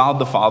hand of God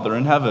the Father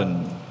in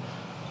heaven.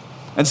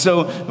 And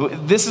so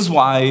this is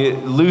why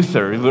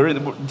Luther,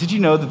 did you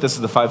know that this is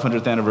the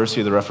 500th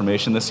anniversary of the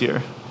Reformation this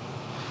year?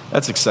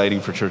 That's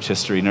exciting for church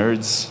history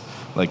nerds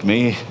like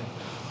me.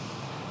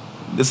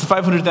 This is the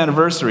 500th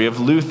anniversary of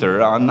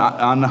Luther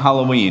on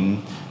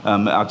Halloween,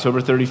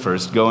 October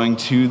 31st, going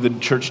to the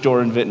church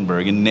door in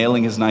Wittenberg and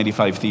nailing his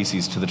 95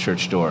 theses to the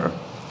church door.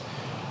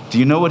 Do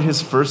you know what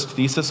his first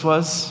thesis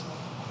was?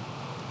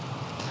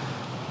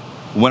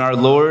 When our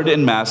Lord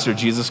and Master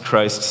Jesus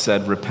Christ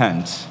said,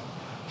 repent,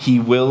 he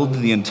willed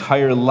the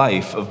entire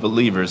life of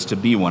believers to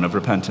be one of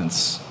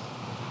repentance.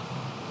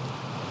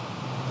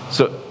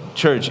 So,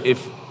 church,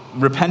 if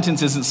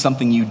repentance isn't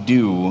something you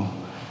do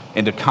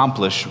and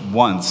accomplish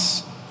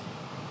once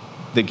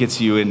that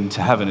gets you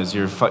into heaven as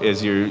your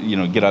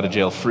get out of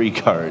jail free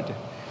card,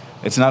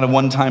 it's not a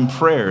one-time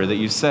prayer that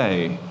you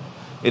say.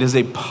 It is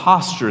a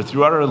posture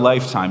throughout our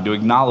lifetime to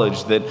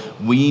acknowledge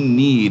that we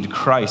need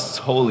Christ's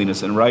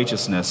holiness and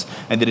righteousness,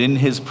 and that in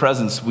his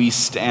presence we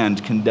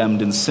stand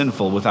condemned and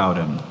sinful without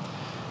him.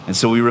 And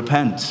so we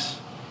repent.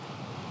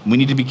 We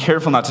need to be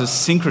careful not to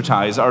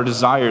syncretize our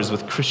desires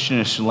with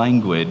Christianish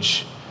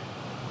language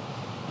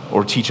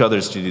or teach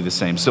others to do the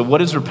same. So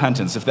what is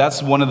repentance? If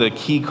that's one of the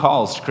key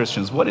calls to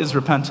Christians, what is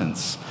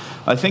repentance?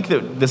 I think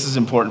that this is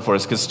important for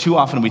us because too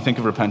often we think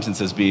of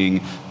repentance as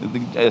being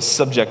a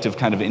subjective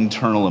kind of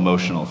internal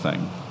emotional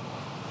thing.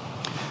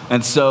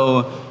 And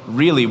so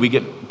really we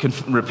get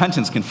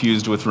repentance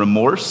confused with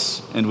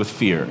remorse and with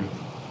fear.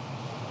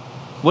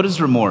 What is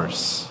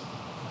remorse?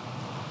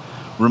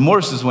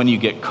 Remorse is when you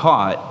get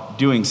caught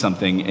doing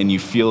something and you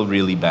feel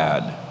really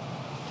bad.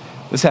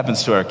 This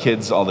happens to our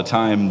kids all the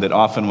time, that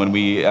often when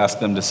we ask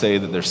them to say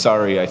that they're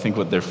sorry, I think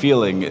what they're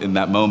feeling in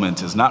that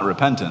moment is not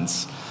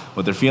repentance.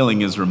 What they're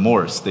feeling is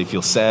remorse. They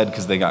feel sad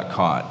because they got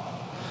caught.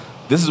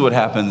 This is what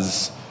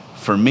happens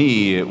for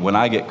me when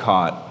I get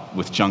caught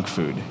with junk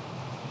food.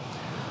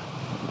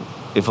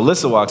 If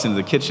Alyssa walks into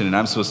the kitchen and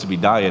I'm supposed to be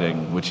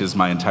dieting, which is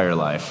my entire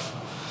life,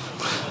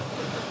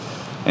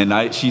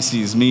 and she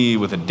sees me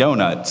with a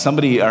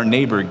donut, our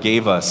neighbor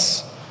gave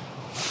us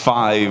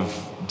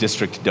 5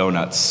 district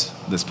donuts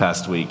this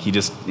past week. He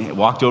just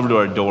walked over to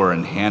our door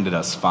and handed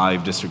us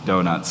 5 district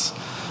donuts.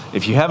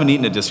 If you haven't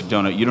eaten a district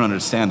donut, you don't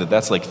understand that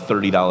that's like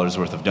 $30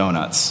 worth of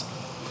donuts.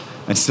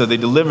 And so they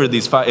delivered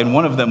these 5, and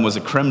one of them was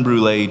a creme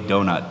brulee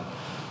donut,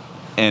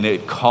 and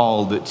it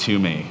called to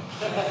me.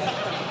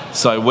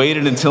 So I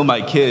waited until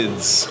my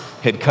kids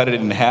had cut it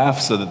in half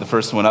so that the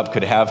first one up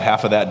could have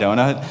half of that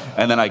donut,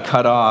 and then I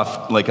cut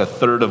off like a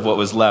third of what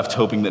was left,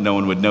 hoping that no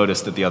one would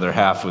notice that the other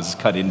half was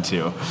cut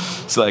into,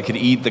 so I could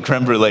eat the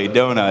creme brulee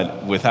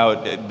donut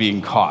without it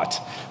being caught.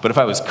 But if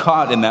I was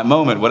caught in that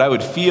moment, what I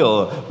would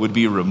feel would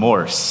be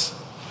remorse.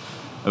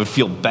 I would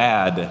feel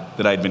bad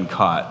that I'd been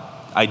caught.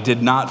 I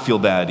did not feel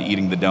bad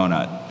eating the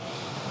donut.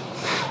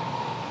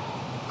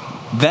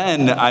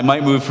 Then I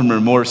might move from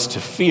remorse to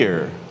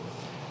fear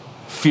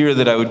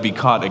that I would be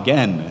caught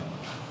again,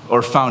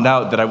 or found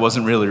out that I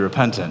wasn't really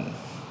repentant.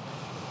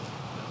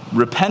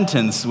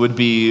 Repentance would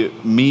be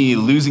me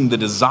losing the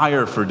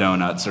desire for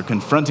donuts or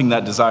confronting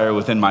that desire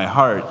within my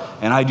heart,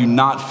 and I do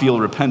not feel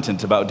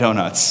repentant about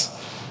donuts.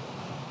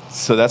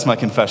 So that's my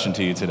confession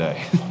to you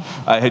today.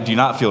 I do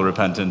not feel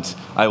repentant.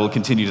 I will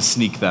continue to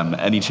sneak them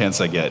any chance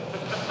I get,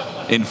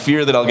 in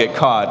fear that I'll get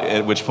caught,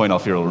 at which point I'll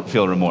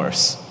feel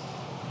remorse.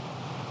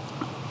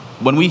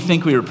 When we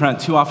think we repent,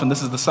 too often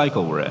this is the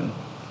cycle we're in.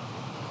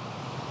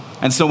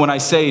 And so when I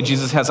say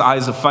Jesus has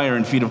eyes of fire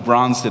and feet of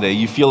bronze today,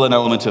 you feel an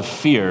element of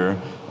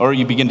fear, or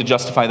you begin to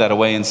justify that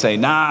away and say,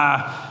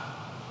 nah,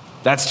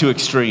 that's too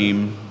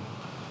extreme.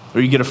 Or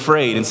you get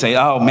afraid and say,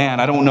 oh man,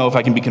 I don't know if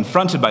I can be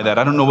confronted by that.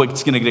 I don't know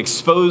what's going to get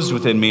exposed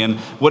within me. And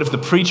what if the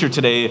preacher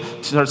today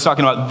starts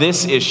talking about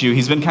this issue?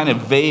 He's been kind of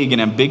vague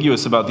and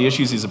ambiguous about the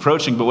issues he's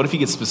approaching, but what if he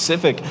gets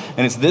specific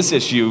and it's this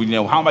issue?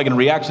 How am I going to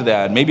react to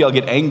that? Maybe I'll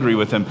get angry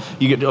with him.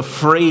 You get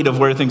afraid of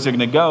where things are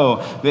going to go,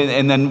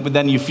 and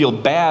then you feel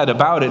bad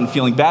about it, and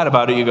feeling bad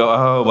about it, you go,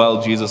 oh,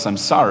 well, Jesus, I'm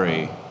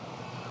sorry.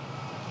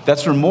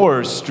 That's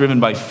remorse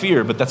driven by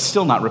fear, but that's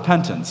still not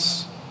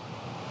repentance.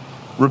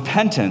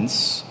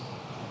 Repentance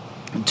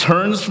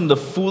turns from the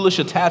foolish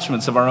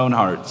attachments of our own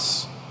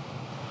hearts.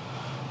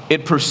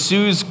 It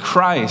pursues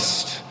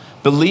Christ,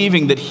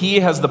 believing that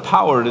he has the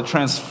power to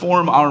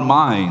transform our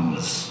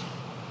minds.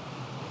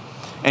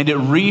 And it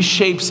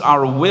reshapes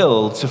our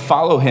will to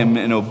follow him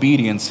in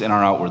obedience in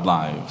our outward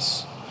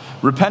lives.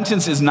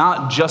 Repentance is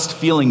not just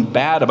feeling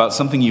bad about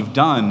something you've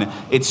done.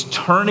 It's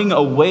turning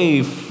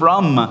away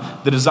from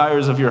the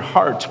desires of your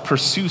heart to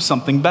pursue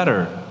something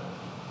better.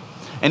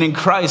 And in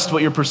Christ,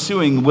 what you're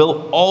pursuing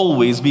will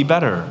always be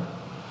better.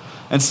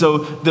 And so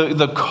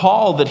the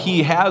call that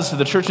he has to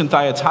the church in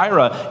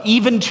Thyatira,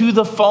 even to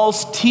the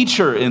false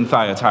teacher in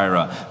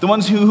Thyatira, the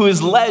ones who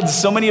has led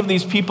so many of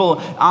these people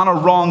on a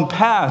wrong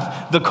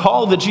path, the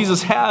call that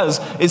Jesus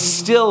has is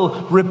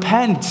still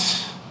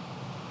repent.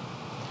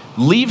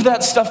 Leave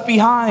that stuff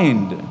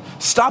behind.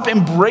 Stop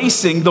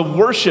embracing the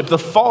worship, the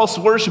false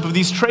worship of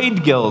these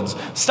trade guilds.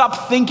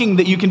 Stop thinking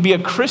that you can be a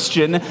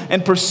Christian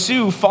and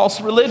pursue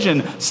false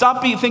religion.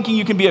 Stop thinking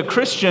you can be a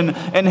Christian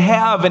and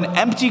have an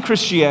empty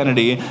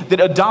Christianity that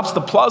adopts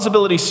the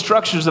plausibility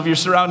structures of your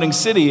surrounding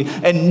city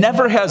and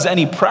never has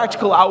any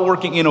practical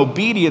outworking in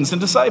obedience and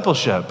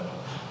discipleship.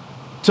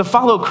 To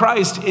follow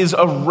Christ is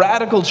a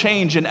radical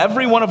change in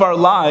every one of our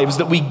lives,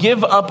 that we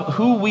give up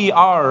who we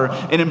are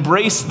and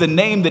embrace the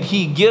name that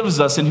he gives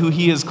us and who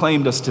he has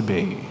claimed us to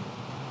be.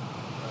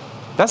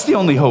 That's the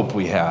only hope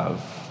we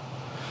have.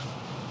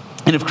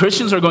 And if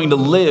Christians are going to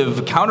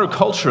live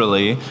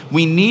counterculturally,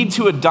 we need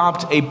to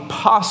adopt a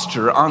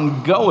posture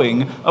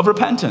ongoing of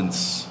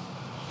repentance.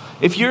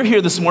 If you're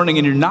here this morning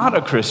and you're not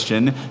a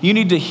Christian, you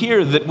need to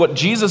hear that what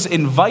Jesus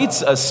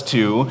invites us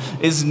to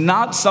is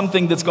not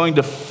something that's going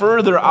to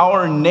further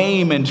our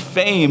name and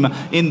fame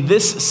in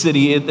this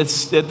city at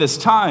this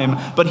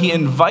time, but he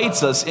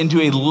invites us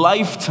into a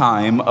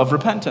lifetime of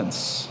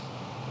repentance.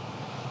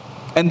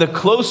 And the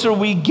closer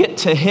we get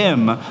to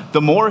him,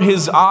 the more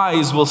his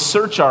eyes will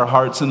search our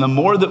hearts and the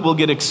more that we'll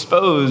get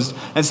exposed.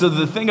 And so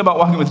the thing about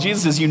walking with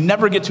Jesus is you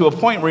never get to a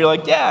point where you're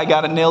like, yeah, I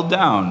got it nailed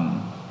down.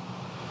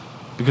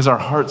 Because our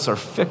hearts are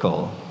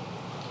fickle.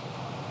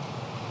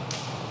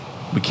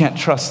 We can't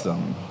trust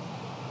them.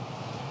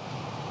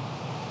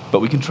 But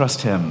we can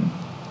trust him.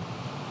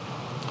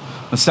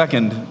 The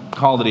second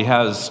call that he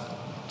has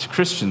to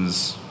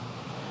Christians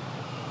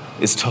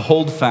is to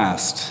hold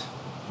fast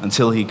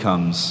until he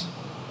comes.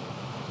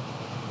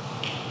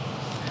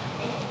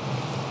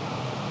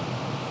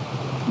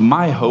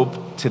 My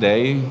hope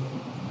today,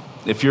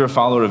 if you're a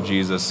follower of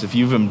Jesus, if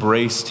you've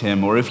embraced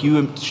him, or if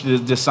you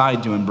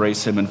decide to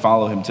embrace him and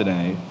follow him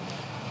today,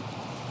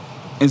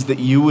 is that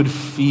you would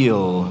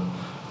feel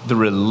the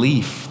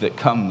relief that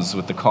comes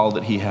with the call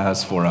that he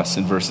has for us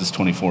in verses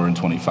 24 and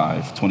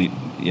 25.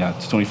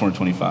 24 and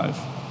 25.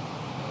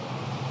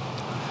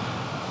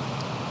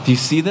 Do you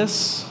see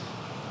this?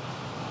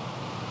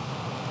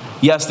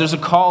 Yes, there's a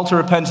call to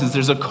repentance.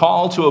 There's a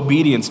call to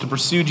obedience, to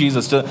pursue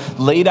Jesus, to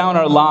lay down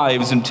our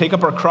lives and take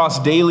up our cross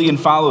daily and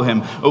follow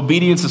him.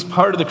 Obedience is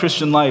part of the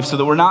Christian life so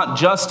that we're not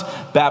just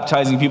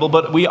baptizing people,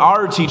 but we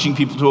are teaching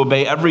people to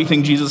obey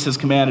everything Jesus has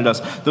commanded us.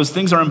 Those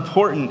things are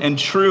important and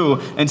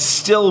true, and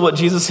still what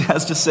Jesus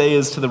has to say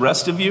is to the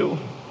rest of you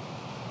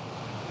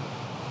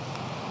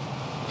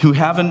who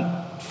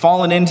haven't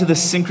fallen into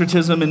this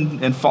syncretism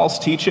and false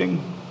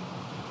teaching,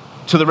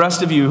 to the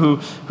rest of you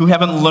who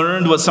haven't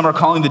learned what some are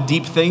calling the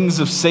deep things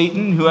of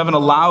Satan, who haven't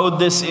allowed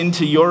this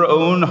into your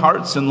own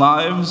hearts and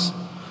lives,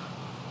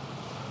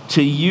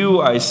 to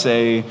you I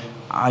say,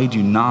 I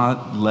do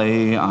not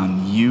lay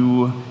on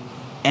you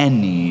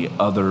any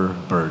other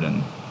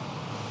burden.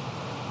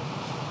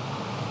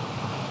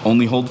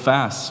 Only hold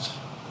fast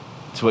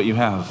to what you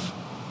have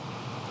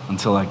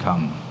until I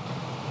come.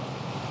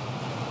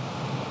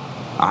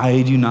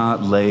 I do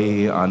not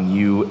lay on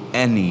you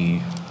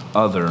any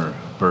other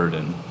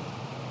burden.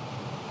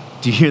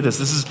 Do you hear this?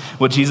 This is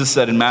what Jesus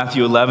said in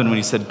Matthew 11 when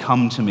he said,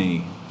 come to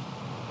me.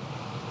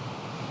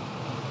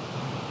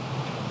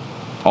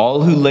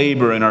 All who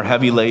labor and are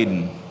heavy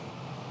laden.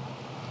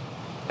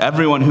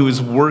 Everyone who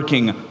is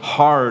working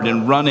hard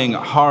and running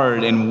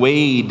hard and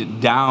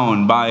weighed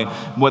down by,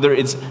 whether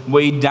it's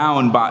weighed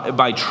down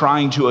by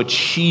trying to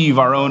achieve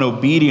our own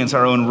obedience,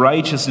 our own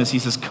righteousness, he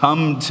says,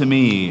 come to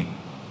me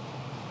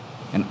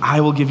and I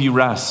will give you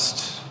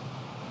rest.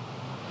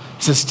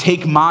 He says,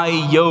 take my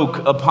yoke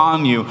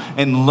upon you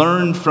and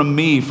learn from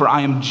me, for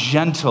I am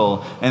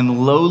gentle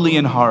and lowly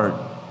in heart,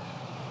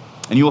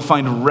 and you will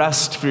find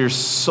rest for your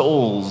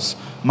souls.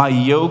 My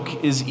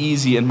yoke is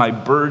easy and my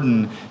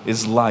burden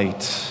is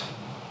light.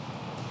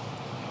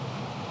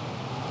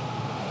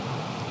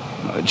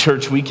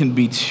 Church, we can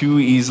be too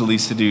easily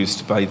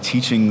seduced by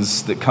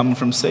teachings that come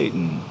from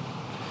Satan.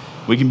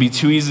 We can be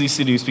too easily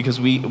seduced because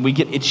we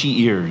get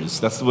itchy ears.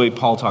 That's the way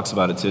Paul talks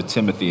about it to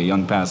Timothy, a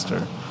young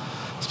pastor.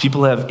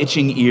 People have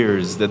itching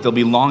ears, that they'll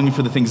be longing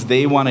for the things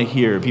they want to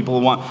hear.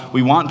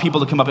 We want people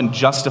to come up and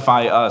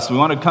justify us. We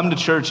want to come to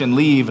church and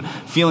leave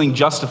feeling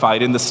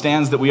justified in the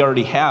stands that we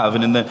already have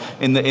and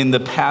in the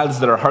paths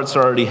that our hearts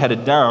are already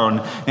headed down.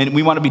 And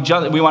we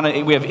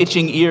have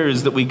itching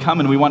ears that we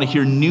come and we want to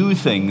hear new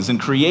things and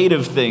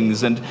creative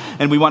things, and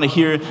we want to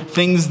hear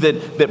things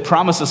that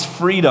promise us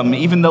freedom,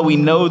 even though we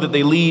know that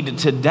they lead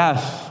to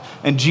death.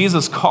 And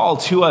Jesus' call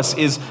to us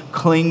is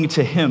cling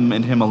to him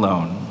and him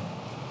alone.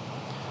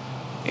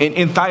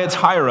 In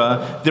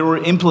Thyatira, there were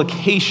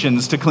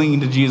implications to clinging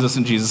to Jesus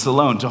and Jesus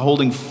alone, to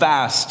holding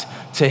fast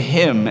to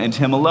him and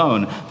him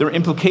alone. There were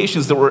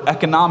implications that were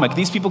economic.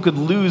 These people could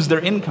lose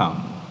their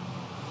income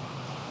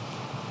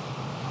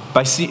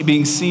by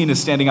being seen as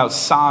standing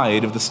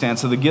outside of the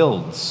stance of the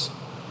guilds.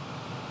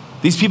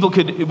 These people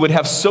would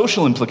have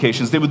social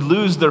implications. They would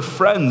lose their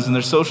friends and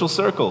their social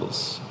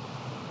circles.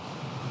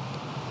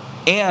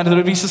 And there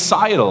would be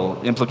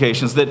societal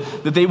implications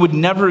that they would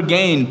never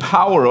gain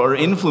power or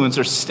influence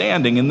or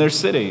standing in their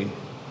city.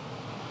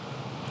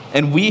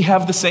 And we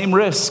have the same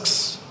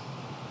risks.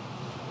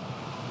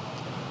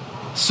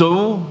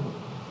 So,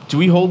 do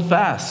we hold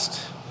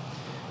fast?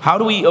 How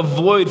do we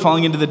avoid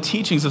falling into the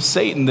teachings of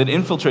Satan that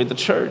infiltrate the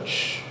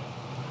church?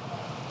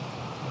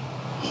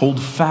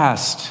 Hold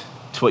fast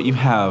to what you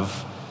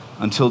have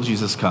until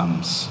Jesus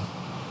comes.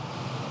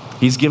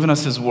 He's given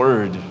us his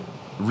word.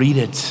 Read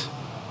it.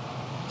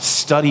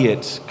 Study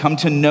it. Come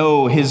to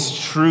know his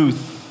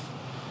truth.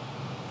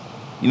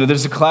 You know,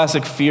 there's a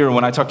classic fear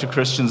when I talk to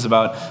Christians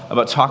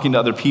about talking to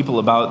other people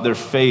about their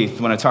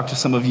faith. When I talk to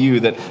some of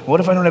you, that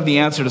what if I don't have the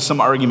answer to some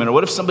argument? Or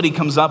what if somebody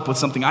comes up with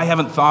something I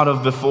haven't thought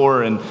of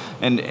before? And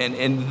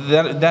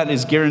that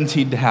is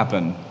guaranteed to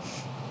happen.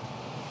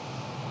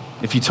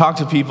 If you talk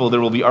to people,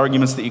 there will be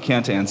arguments that you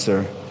can't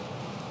answer.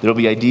 There will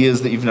be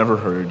ideas that you've never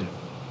heard.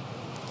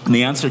 And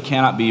the answer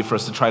cannot be for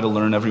us to try to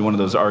learn every one of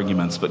those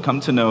arguments, but come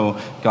to know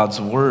God's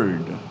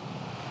word.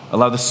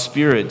 Allow the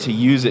Spirit to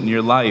use it in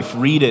your life.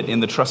 Read it in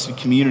the trusted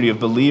community of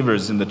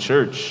believers in the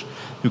church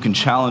who can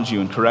challenge you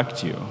and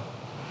correct you.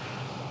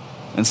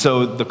 And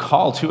so the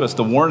call to us,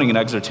 the warning and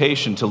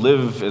exhortation to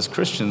live as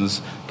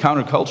Christians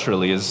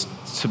counterculturally is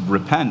to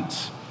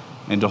repent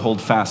and to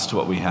hold fast to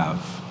what we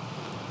have.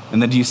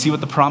 And then do you see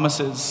what the promise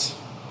is?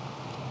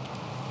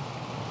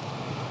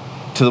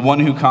 To the one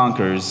who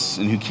conquers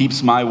and who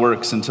keeps my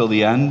works until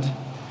the end,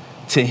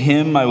 to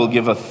him I will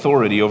give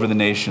authority over the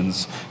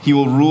nations. He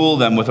will rule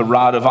them with a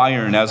rod of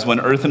iron, as when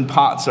earthen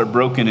pots are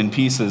broken in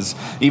pieces,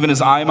 even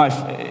as I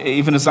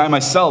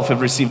myself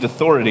have received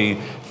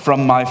authority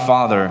from my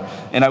Father,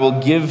 and I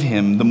will give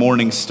him the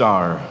morning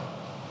star.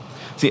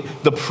 See,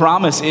 the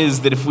promise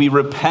is that if we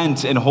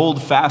repent and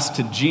hold fast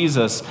to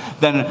Jesus,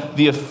 then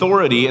the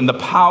authority and the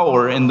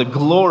power and the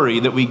glory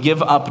that we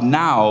give up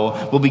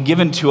now will be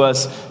given to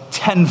us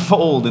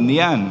tenfold in the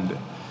end.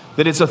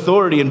 That it's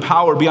authority and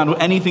power beyond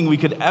anything we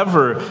could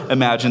ever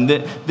imagine.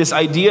 That this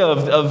idea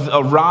of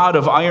a rod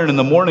of iron and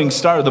the morning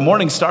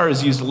star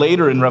is used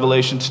later in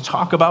Revelation to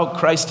talk about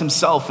Christ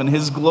himself and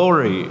his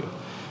glory.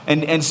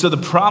 And so the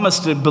promise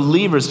to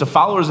believers, to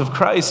followers of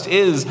Christ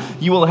is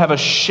you will have a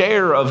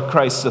share of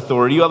Christ's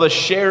authority. You have a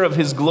share of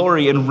his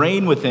glory and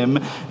reign with him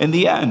in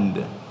the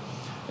end.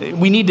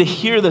 We need to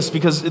hear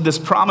this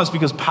promise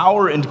because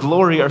power and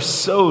glory are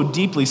so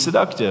deeply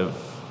seductive.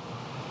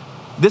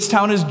 This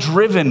town is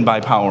driven by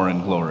power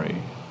and glory.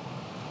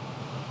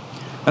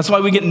 That's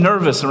why we get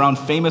nervous around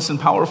famous and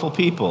powerful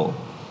people.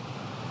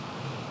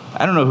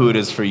 I don't know who it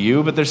is for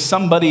you, but there's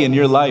somebody in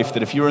your life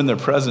that if you were in their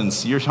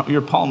presence,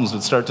 your palms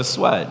would start to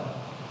sweat.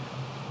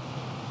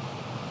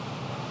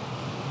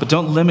 But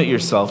don't limit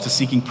yourself to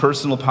seeking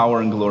personal power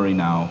and glory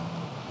now.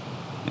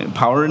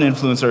 Power and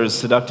influence are as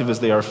seductive as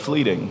they are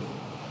fleeting.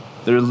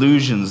 They're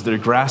illusions. They're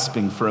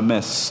grasping for a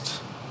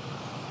mist.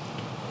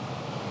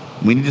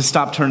 We need to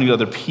stop turning to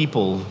other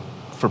people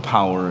for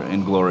power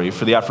and glory,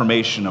 for the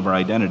affirmation of our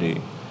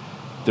identity.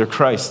 They're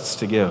Christ's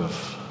to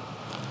give.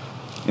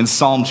 In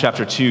Psalm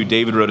chapter 2,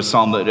 David wrote a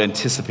psalm that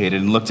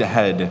anticipated and looked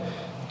ahead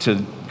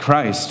to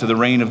Christ, to the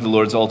reign of the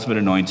Lord's ultimate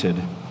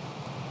anointed.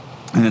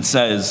 And it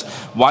says,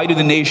 "Why do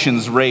the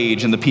nations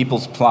rage and the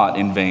peoples plot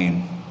in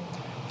vain?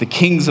 The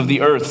kings of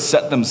the earth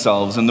set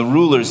themselves, and the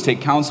rulers take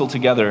counsel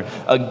together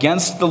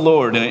against the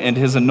Lord and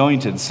his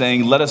anointed,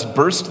 saying, 'Let us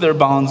burst their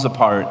bonds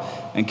apart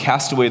and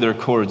cast away their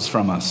cords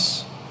from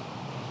us.'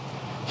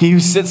 He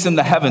who sits in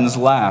the heavens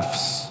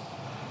laughs.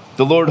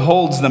 The Lord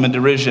holds them in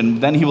derision.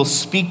 Then he will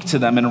speak to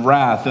them in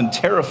wrath and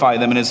terrify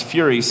them in his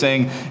fury,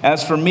 saying,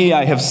 'As for me,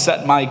 I have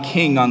set my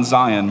king on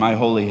Zion, my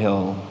holy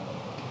hill.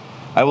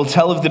 I will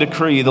tell of the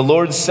decree. The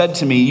Lord said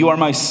to me, you are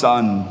my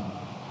son.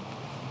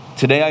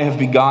 Today I have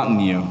begotten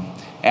you.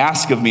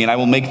 Ask of me, and I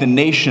will make the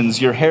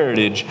nations your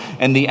heritage,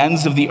 and the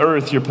ends of the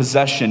earth your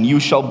possession. You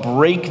shall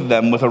break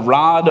them with a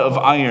rod of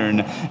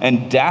iron,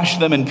 and dash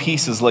them in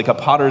pieces like a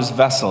potter's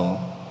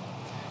vessel.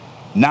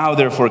 Now,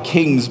 therefore,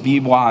 kings, be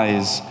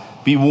wise.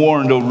 Be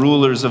warned, O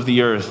rulers of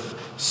the earth.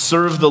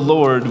 Serve the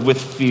Lord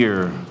with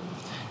fear,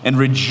 and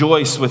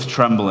rejoice with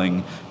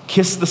trembling.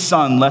 Kiss the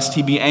Son, lest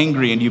he be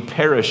angry and you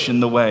perish in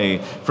the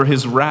way, for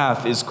his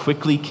wrath is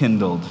quickly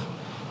kindled.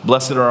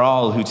 Blessed are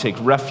all who take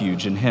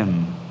refuge in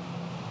him."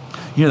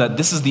 You hear that?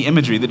 This is the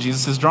imagery that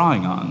Jesus is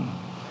drawing on.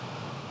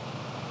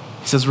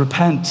 He says,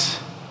 repent,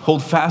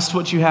 hold fast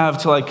what you have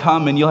till I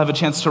come, and you'll have a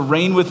chance to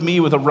reign with me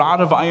with a rod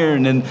of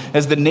iron, and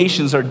as the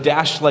nations are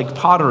dashed like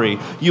pottery,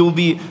 you'll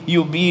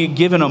be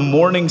given a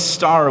morning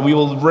star. We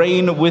will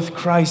reign with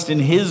Christ in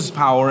his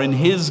power and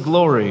his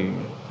glory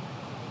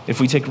if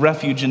we take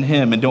refuge in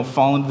him and don't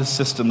fall into the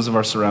systems of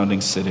our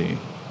surrounding city.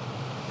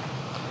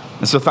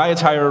 And so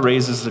Thyatira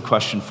raises the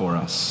question for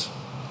us.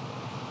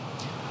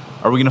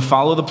 Are we going to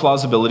follow the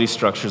plausibility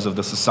structures of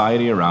the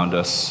society around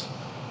us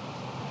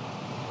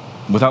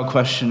without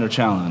question or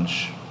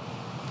challenge?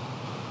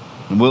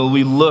 And will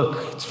we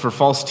look for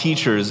false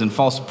teachers and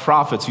false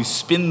prophets who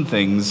spin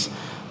things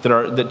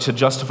that to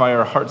justify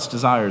our heart's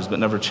desires but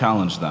never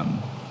challenge them?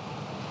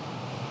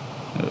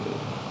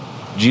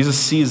 Jesus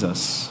sees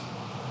us.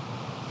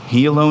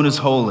 He alone is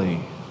holy.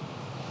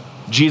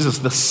 Jesus,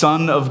 the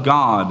Son of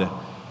God,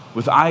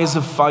 with eyes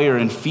of fire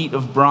and feet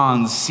of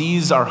bronze,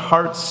 sees our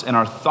hearts and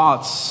our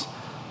thoughts.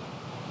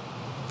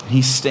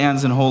 He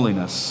stands in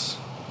holiness.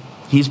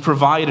 He's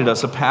provided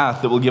us a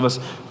path that will give us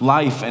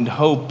life and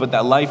hope, but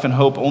that life and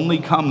hope only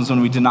comes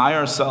when we deny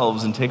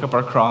ourselves and take up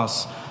our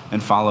cross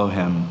and follow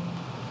him.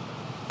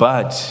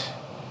 But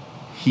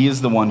he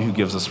is the one who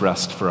gives us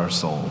rest for our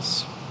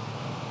souls.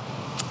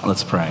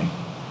 Let's pray.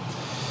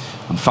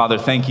 Father,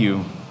 thank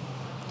you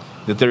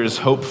that there is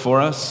hope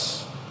for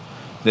us,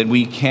 that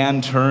we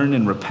can turn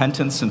in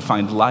repentance and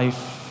find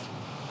life.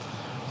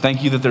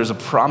 Thank you that there's a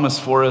promise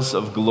for us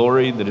of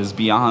glory that is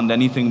beyond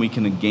anything we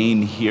can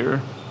gain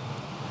here.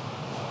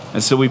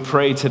 And so we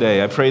pray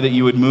today. I pray that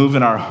you would move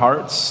in our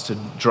hearts to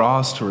draw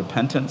us to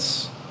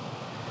repentance,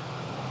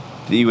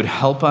 that you would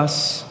help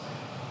us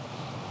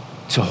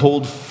to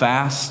hold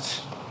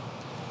fast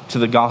to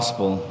the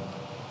gospel,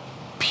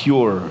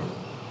 pure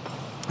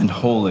and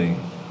holy,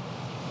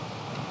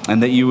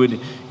 and that you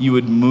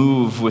would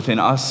move within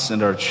us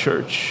and our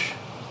church,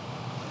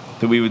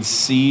 that we would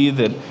see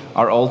that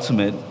our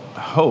ultimate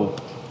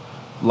hope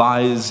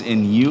lies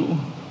in you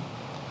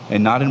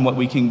and not in what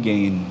we can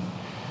gain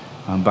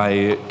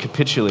by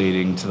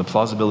capitulating to the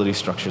plausibility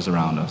structures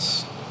around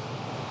us.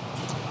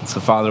 And so,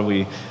 Father,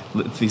 we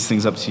lift these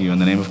things up to you in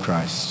the name of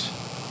Christ.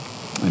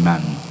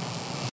 Amen.